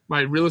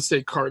real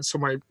estate card. So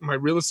my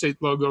real estate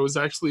logo is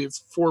actually, it's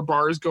 4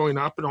 bars going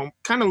up. It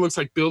kind of looks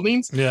like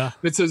buildings. Yeah.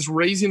 It says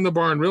raising the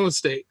bar in real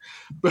estate.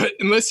 But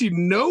unless you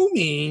know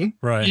me,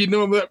 right, you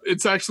know that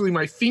it's actually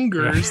my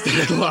fingers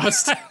that I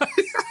lost.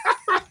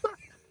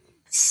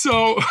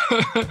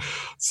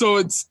 So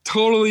it's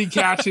totally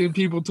catchy and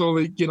people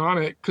totally get on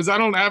it, because I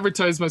don't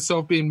advertise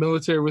myself being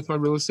military with my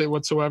real estate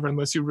whatsoever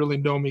unless you really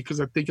know me, because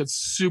I think it's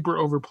super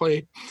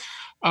overplayed.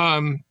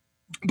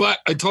 But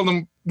I told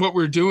him what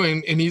we're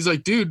doing, and he's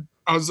like, dude,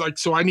 I was like,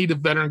 so I need a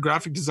veteran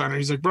graphic designer.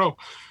 He's like, bro,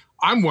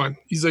 I'm one.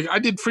 He's like, I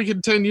did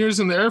freaking 10 years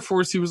in the Air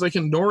Force. He was like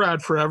in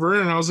NORAD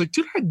forever. And I was like,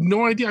 dude, I had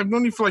no idea. I've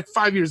known you for like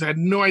 5 years. I had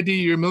no idea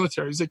you're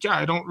military. He's like, yeah,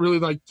 I don't really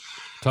like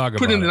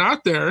putting it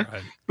out there.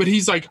 Right. But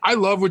he's like, I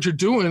love what you're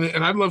doing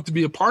and I'd love to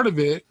be a part of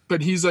it.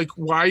 But he's like,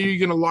 why are you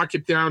going to lock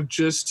it down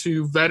just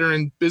to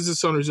veteran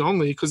business owners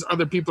only? Because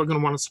other people are going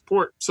to want to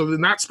support. So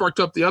then that sparked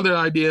up the other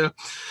idea,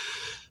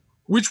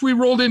 which we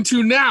rolled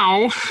into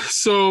now.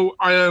 So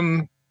I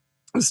am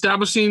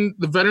establishing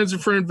the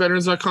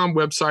veteransreferringveterans.com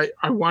website.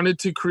 I wanted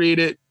to create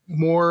it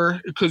more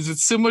because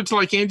it's similar to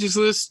like Angie's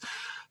List,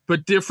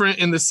 but different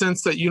in the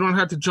sense that you don't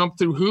have to jump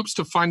through hoops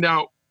to find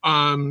out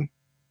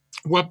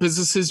what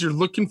businesses you're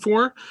looking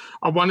for.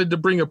 I wanted to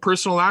bring a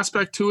personal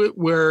aspect to it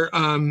where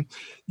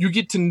you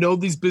get to know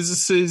these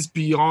businesses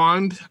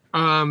beyond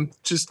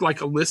just like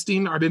a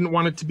listing. I didn't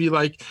want it to be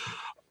like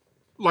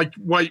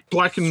white,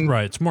 black, and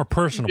right. It's more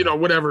personal,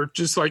 whatever.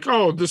 Just like,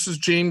 oh, this is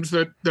James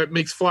that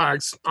makes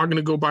flags. I'm going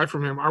to go buy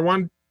from him. I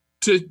want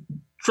to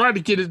try to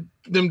get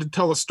them to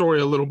tell a story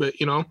a little bit,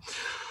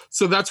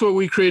 So that's what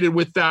we created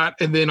with that.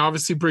 And then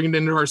obviously bring it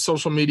into our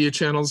social media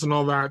channels and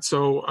all that.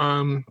 So,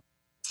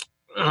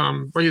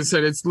 like I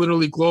said, it's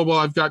literally global.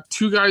 I've got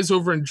 2 guys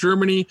over in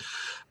Germany.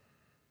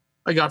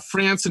 I got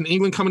France and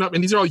England coming up,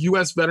 and these are all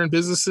U.S. veteran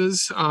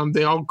businesses.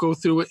 They all go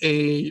through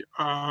a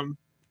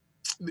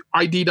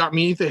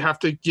ID.me. They have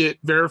to get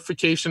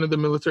verification of the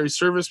military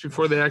service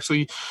before they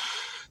actually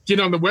get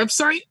on the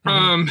website.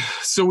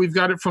 So we've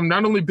got it from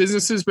not only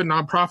businesses, but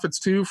nonprofits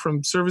too,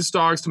 from service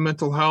dogs to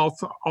mental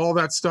health, all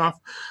that stuff.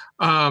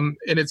 And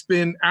it's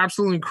been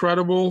absolutely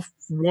incredible.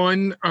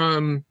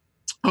 And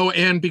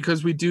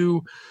because we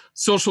do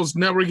socials,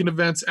 networking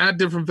events at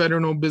different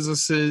veteran-owned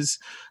businesses.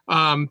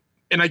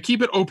 And I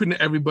keep it open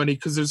to everybody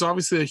because there's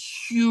obviously a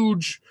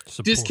huge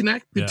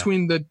disconnect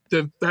between the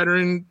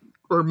veteran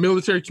or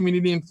military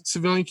community and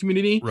civilian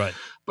community. Right.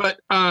 But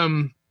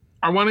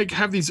I want to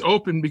have these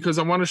open because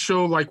I want to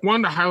show, like,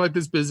 one, to highlight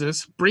this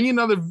business, bring in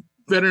other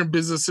veteran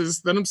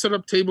businesses, let them set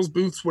up tables,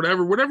 booths,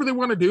 whatever they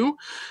want to do.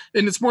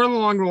 And it's more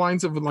along the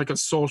lines of like a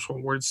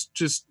social where it's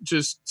just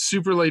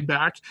super laid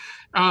back.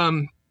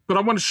 But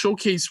I want to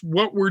showcase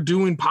what we're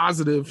doing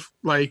positive.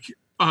 Like,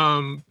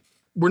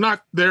 we're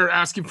not there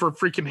asking for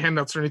freaking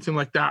handouts or anything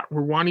like that.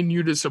 We're wanting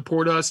you to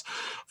support us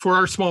for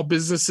our small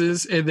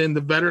businesses. And then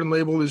the veteran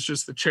label is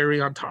just the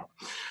cherry on top.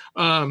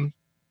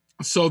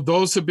 So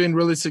those have been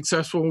really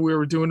successful. We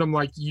were doing them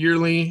like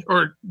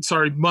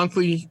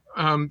monthly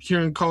here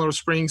in Colorado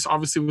Springs.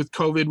 Obviously with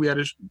COVID, we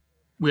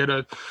had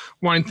to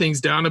wind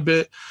things down a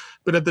bit.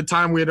 But at the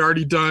time we had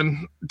already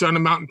done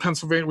them out in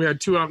Pennsylvania. We had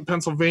 2 out in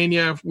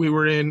Pennsylvania. We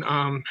were in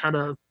had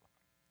a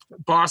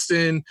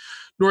Boston,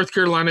 North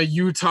Carolina,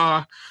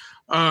 Utah.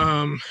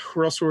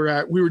 Where else were we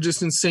at? We were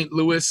just in St.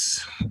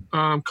 Louis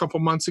a couple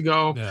months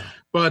ago. Yeah.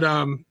 But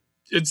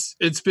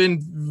it's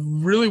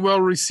been really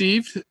well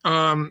received.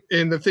 And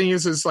the thing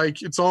is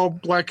like it's all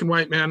black and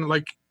white, man.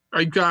 Like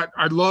I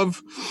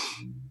love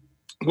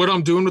what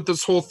I'm doing with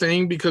this whole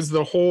thing because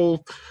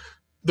the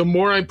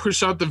more I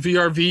push out the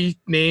VRV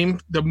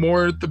name, the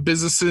more the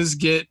businesses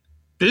get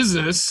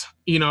business,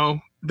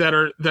 that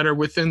are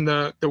within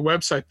the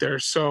website there.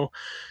 So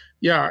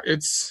yeah,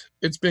 it's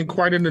been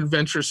quite an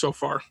adventure so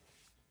far.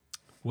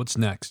 What's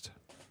next?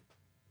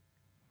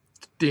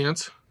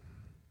 Dance.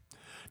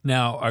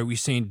 Now, are we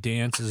saying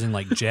dance as in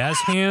like jazz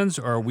hands,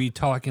 or are we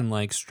talking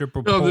like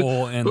stripper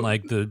pole and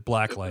like the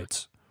black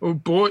lights?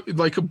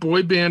 Like a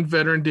boy band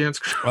veteran dance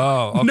crew.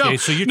 Oh, okay. No,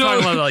 so you're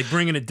talking about like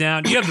bringing it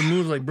down. You have the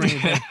moves like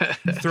bringing it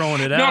down,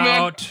 throwing it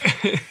out,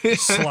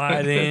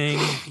 sliding.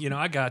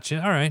 I got you.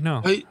 All right,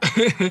 no.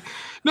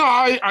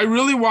 I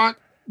really want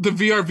the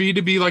VRV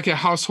to be like a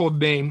household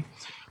name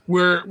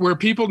where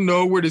people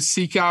know where to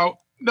seek out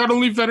not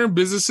only veteran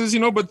businesses,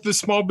 but the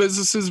small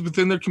businesses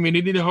within their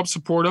community to help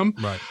support them.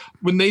 Right.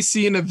 When they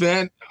see an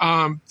event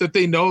that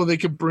they know they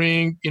could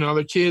bring,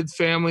 their kids,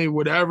 family,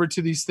 whatever to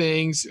these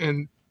things.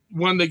 And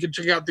one, they could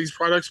check out these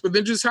products, but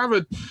then just have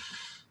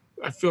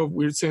I feel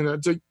weird saying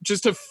that,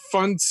 just a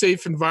fun,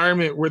 safe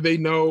environment where they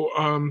know,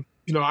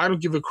 I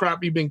don't give a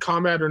crap you've been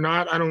combat or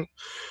not.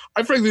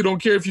 I frankly don't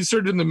care if you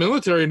served in the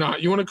military or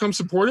not. You want to come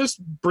support us?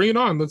 Bring it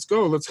on. Let's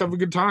go. Let's have a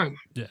good time.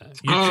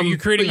 Yeah. You're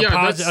creating a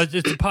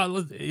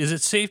positive. Is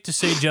it safe to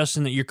say,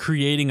 Justin, that you're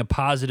creating a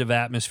positive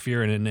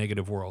atmosphere in a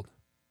negative world?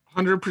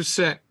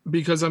 100%,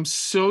 because I'm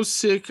so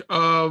sick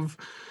of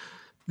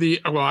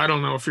I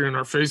don't know if you're in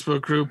our Facebook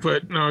group,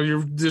 but no, you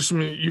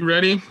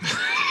ready?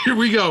 Here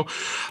we go.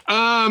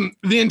 The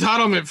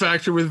entitlement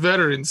factor with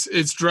veterans,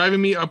 it's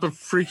driving me up a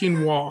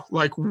freaking wall.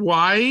 Like,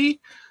 why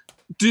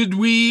did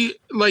we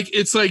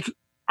it's like,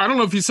 I don't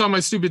know if you saw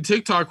my stupid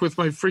TikTok with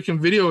my freaking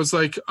video. It's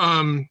like,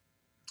 I'll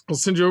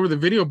send you over the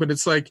video, but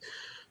it's like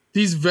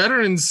these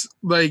veterans,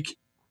 like,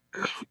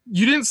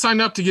 you didn't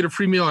sign up to get a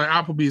free meal at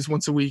Applebee's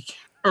once a week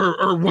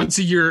or once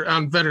a year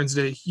on Veterans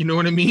Day. You know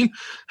what I mean?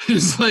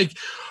 It's like,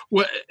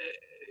 what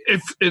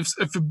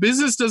if a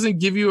business doesn't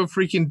give you a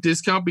freaking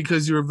discount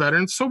because you're a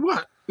veteran, so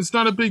what? It's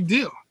not a big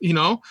deal,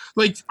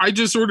 Like I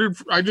just ordered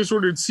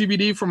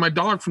CBD for my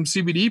dog from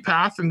CBD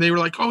Path, and they were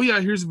like, "Oh yeah,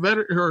 here's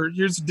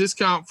a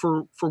discount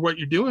for what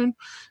you're doing."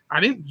 I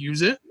didn't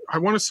use it. I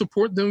want to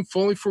support them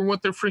fully for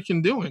what they're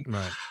freaking doing.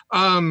 Right.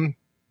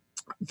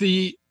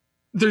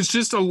 There's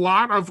just a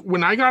lot of,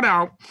 when I got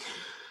out,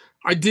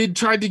 I did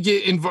try to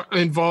get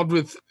involved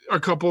with a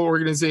couple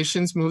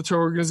organizations, military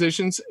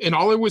organizations, and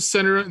all it was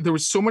centered, there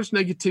was so much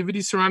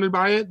negativity surrounded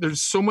by it.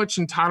 There's so much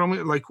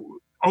entitlement, like,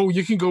 oh,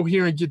 you can go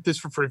here and get this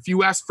for free. If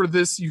you ask for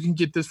this, you can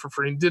get this for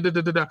free. And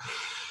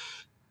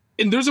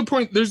And there's a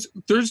point, there's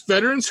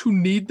veterans who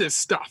need this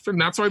stuff, and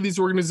that's why these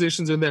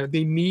organizations are there.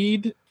 They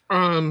need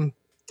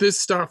this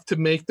stuff to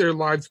make their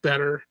lives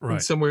better in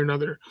some way or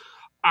another.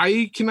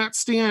 I cannot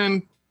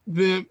stand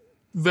the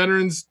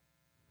veterans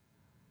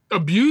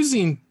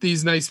abusing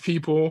these nice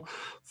people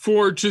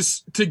for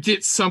just to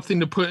get something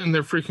to put in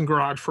their freaking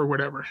garage for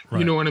whatever. Right.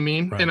 You know what I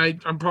mean? Right. And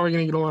I'm probably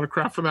going to get a lot of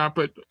crap for that,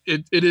 but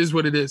it is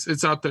what it is.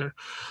 It's out there.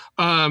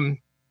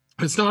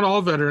 It's not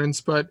all veterans,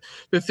 but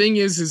the thing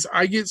is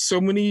I get so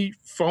many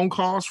phone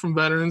calls from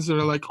veterans that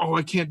are like, oh,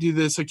 I can't do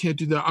this. I can't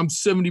do that. I'm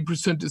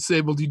 70%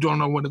 disabled. You don't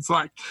know what it's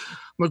like.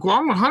 I'm like, well,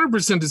 I'm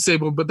 100%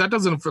 disabled, but that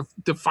doesn't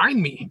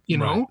define me. You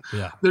know,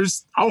 yeah.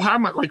 I'll have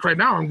my, like right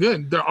now I'm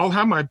good. I'll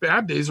have my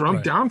bad days or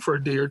I'm down for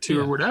a day or two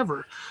or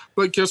whatever.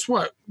 But guess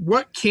what?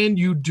 What can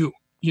you do?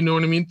 You know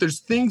what I mean? There's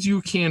things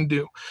you can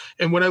do.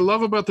 And what I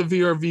love about the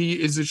VRV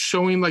is it's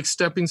showing like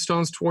stepping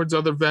stones towards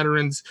other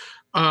veterans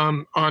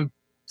on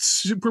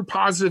super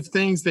positive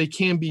things they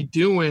can be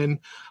doing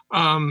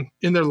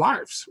in their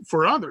lives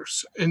for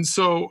others. And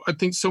so I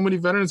think so many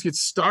veterans get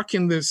stuck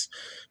in this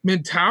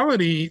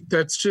mentality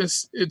that's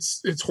just,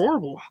 it's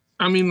horrible.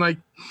 I mean, like,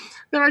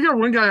 and I got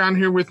one guy on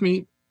here with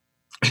me.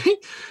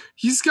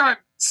 He's got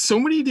so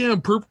many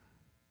damn purple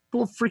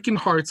freaking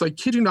hearts. Like,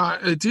 kid you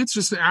not, dude's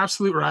just an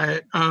absolute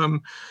riot.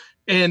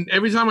 And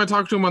every time I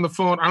talk to him on the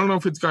phone, I don't know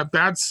if it's got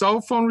bad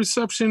cell phone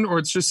reception or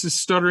it's just his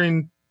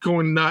stuttering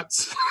going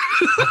nuts.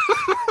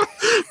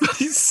 But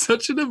he's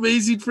such an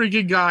amazing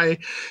freaking guy,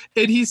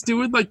 and he's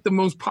doing like the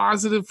most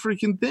positive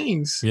freaking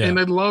things. Yeah. And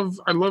I love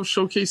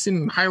showcasing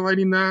and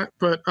highlighting that.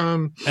 But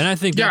and I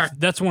think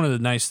that's one of the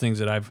nice things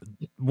that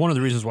one of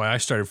the reasons why I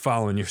started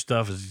following your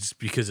stuff is just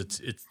because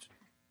it's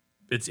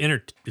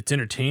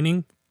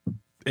entertaining,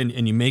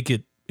 and you make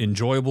it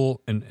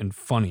enjoyable and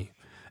funny,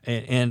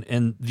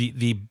 and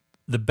the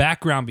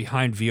background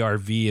behind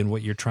VRV and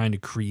what you're trying to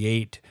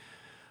create,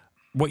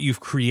 what you've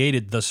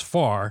created thus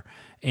far,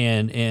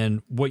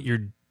 and what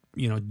you're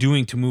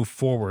doing to move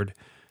forward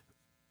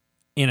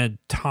in a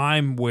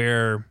time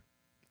where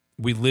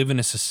we live in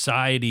a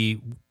society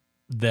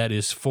that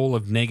is full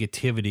of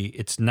negativity.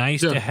 It's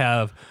nice to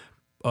have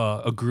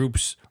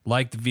groups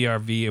like the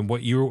VRV and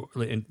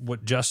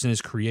what Justin is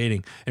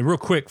creating. And real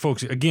quick,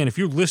 folks, again, if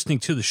you're listening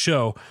to the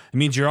show, it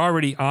means you're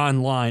already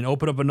online.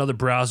 Open up another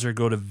browser,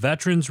 go to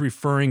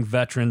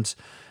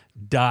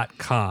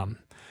veteransreferringveterans.com.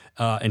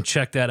 And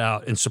check that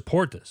out and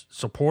support this.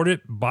 Support it.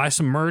 Buy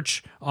some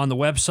merch on the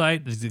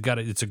website.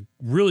 It's a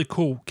really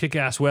cool,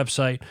 kick-ass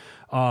website.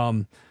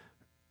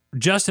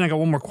 Justin, I got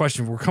one more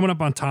question. We're coming up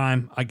on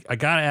time. I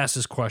got to ask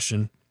this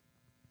question.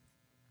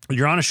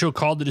 You're on a show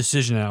called The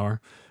Decision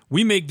Hour.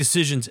 We make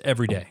decisions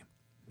every day.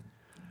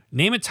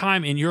 Name a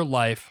time in your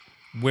life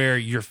where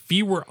your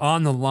feet were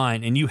on the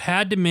line and you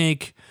had to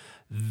make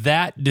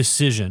that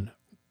decision.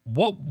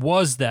 What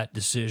was that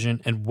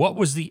decision, and what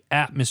was the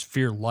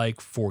atmosphere like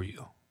for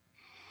you?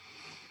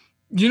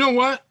 You know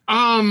what?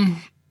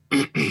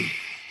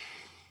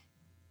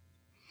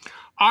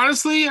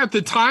 Honestly, at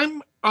the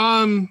time,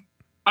 I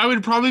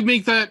would probably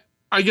make that,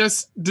 I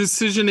guess,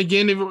 decision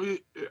again.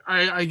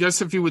 I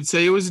guess if you would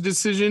say it was a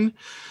decision,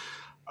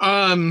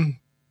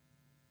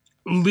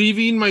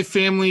 leaving my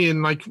family,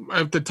 and like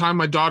at the time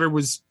my daughter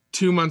was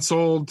 2 months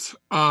old,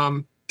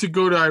 to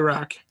go to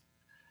Iraq.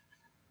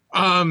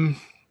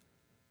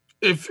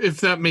 If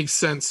that makes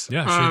sense.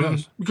 Yeah, sure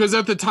does. Because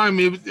at the time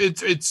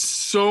it's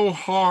so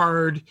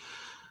hard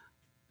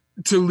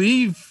to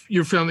leave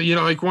your family,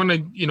 like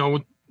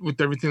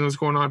with everything that was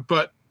going on.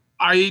 But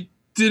I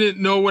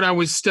didn't know what I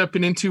was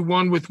stepping into,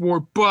 one, with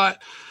war,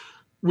 but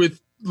with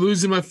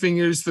losing my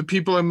fingers, the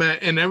people I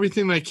met, and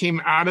everything that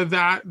came out of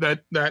that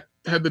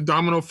had the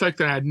domino effect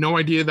that I had no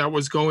idea that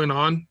was going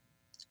on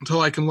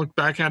until I can look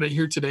back at it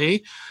here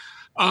today.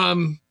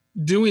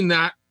 Doing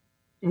that,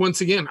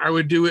 once again, I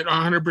would do it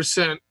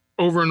 100%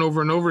 over and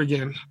over and over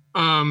again.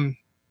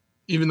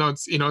 Even though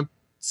it's,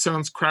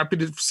 sounds crappy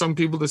to some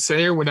people to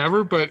say or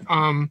whatever, but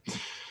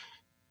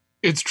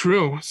it's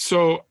true.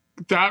 So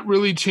that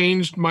really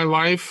changed my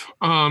life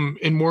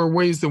in more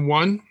ways than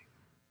one.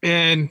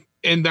 And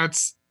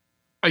that's,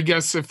 I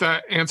guess, if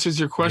that answers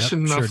your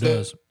question enough, sure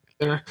does.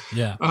 There.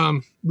 Yeah.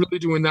 Really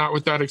doing that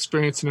with that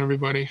experience and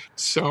everybody.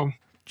 So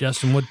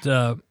Justin, what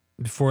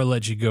before I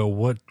let you go,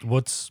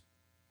 what's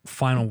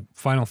final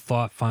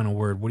thought, final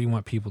word? What do you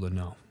want people to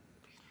know?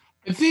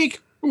 I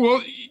think, well,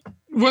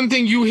 one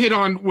thing you hit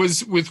on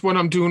was with what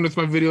I'm doing with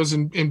my videos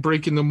and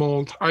breaking the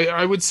mold.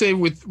 I would say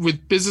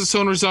with business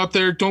owners out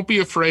there, don't be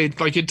afraid.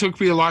 Like, it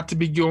took me a lot to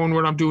be doing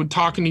what I'm doing,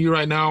 talking to you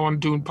right now. I'm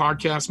doing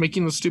podcasts,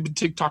 making those stupid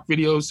TikTok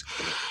videos.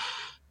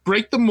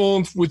 Break the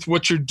mold with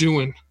what you're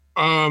doing.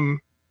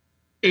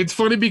 It's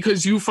funny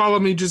because you follow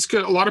me, a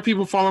lot of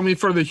people follow me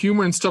for the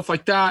humor and stuff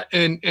like that.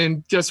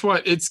 And guess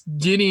what? It's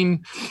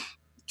getting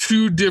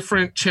to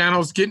different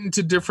channels, getting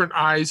to different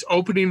eyes,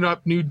 opening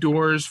up new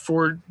doors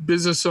for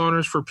business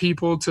owners, for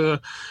people to,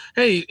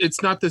 hey,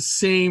 it's not the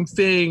same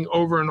thing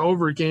over and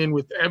over again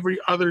with every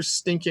other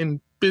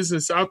stinking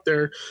business out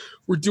there.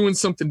 We're doing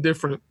something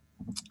different.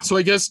 So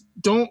I guess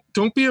don't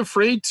be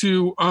afraid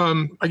to,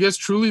 I guess,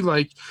 truly,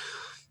 like,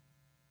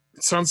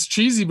 it sounds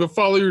cheesy, but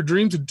follow your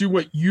dreams and do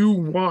what you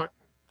want.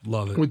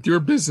 Love it. With your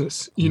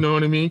business. You know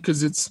what I mean?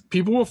 Because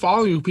people will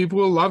follow you. People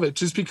will love it.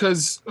 Just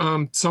because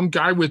some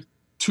guy with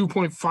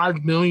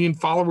 2.5 million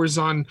followers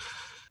on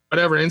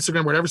whatever,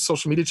 Instagram, whatever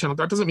social media channel,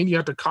 that doesn't mean you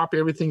have to copy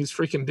everything he's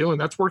freaking doing.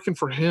 That's working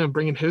for him,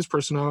 bringing his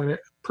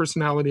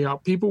personality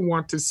out. People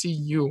want to see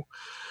you.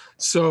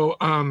 So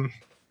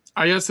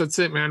I guess that's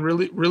it, man.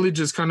 Really, really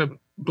just kind of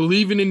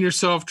believing in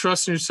yourself,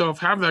 trusting yourself,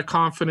 have that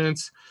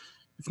confidence.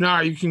 If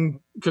not, you can,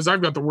 because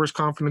I've got the worst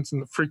confidence in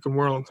the freaking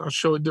world. I'll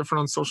show it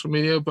different on social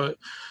media, but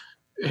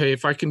hey,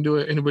 if I can do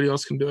it, anybody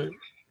else can do it.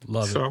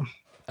 Love it.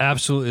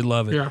 Absolutely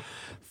love it. Yeah.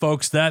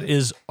 Folks, that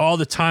is all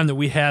the time that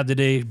we have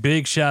today.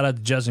 Big shout out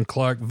to Justin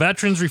Clark.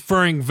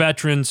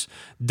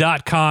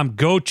 Veteransreferringveterans.com.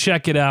 Go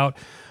check it out.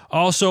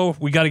 Also,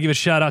 we got to give a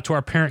shout out to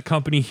our parent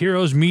company,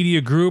 Heroes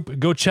Media Group.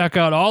 Go check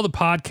out all the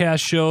podcast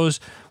shows.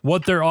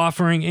 what they're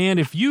offering. And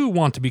if you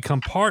want to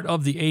become part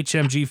of the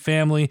HMG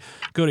family,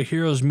 go to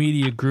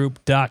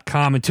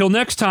heroesmediagroup.com. Until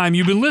next time,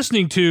 you've been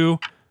listening to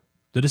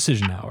The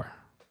Decision Hour.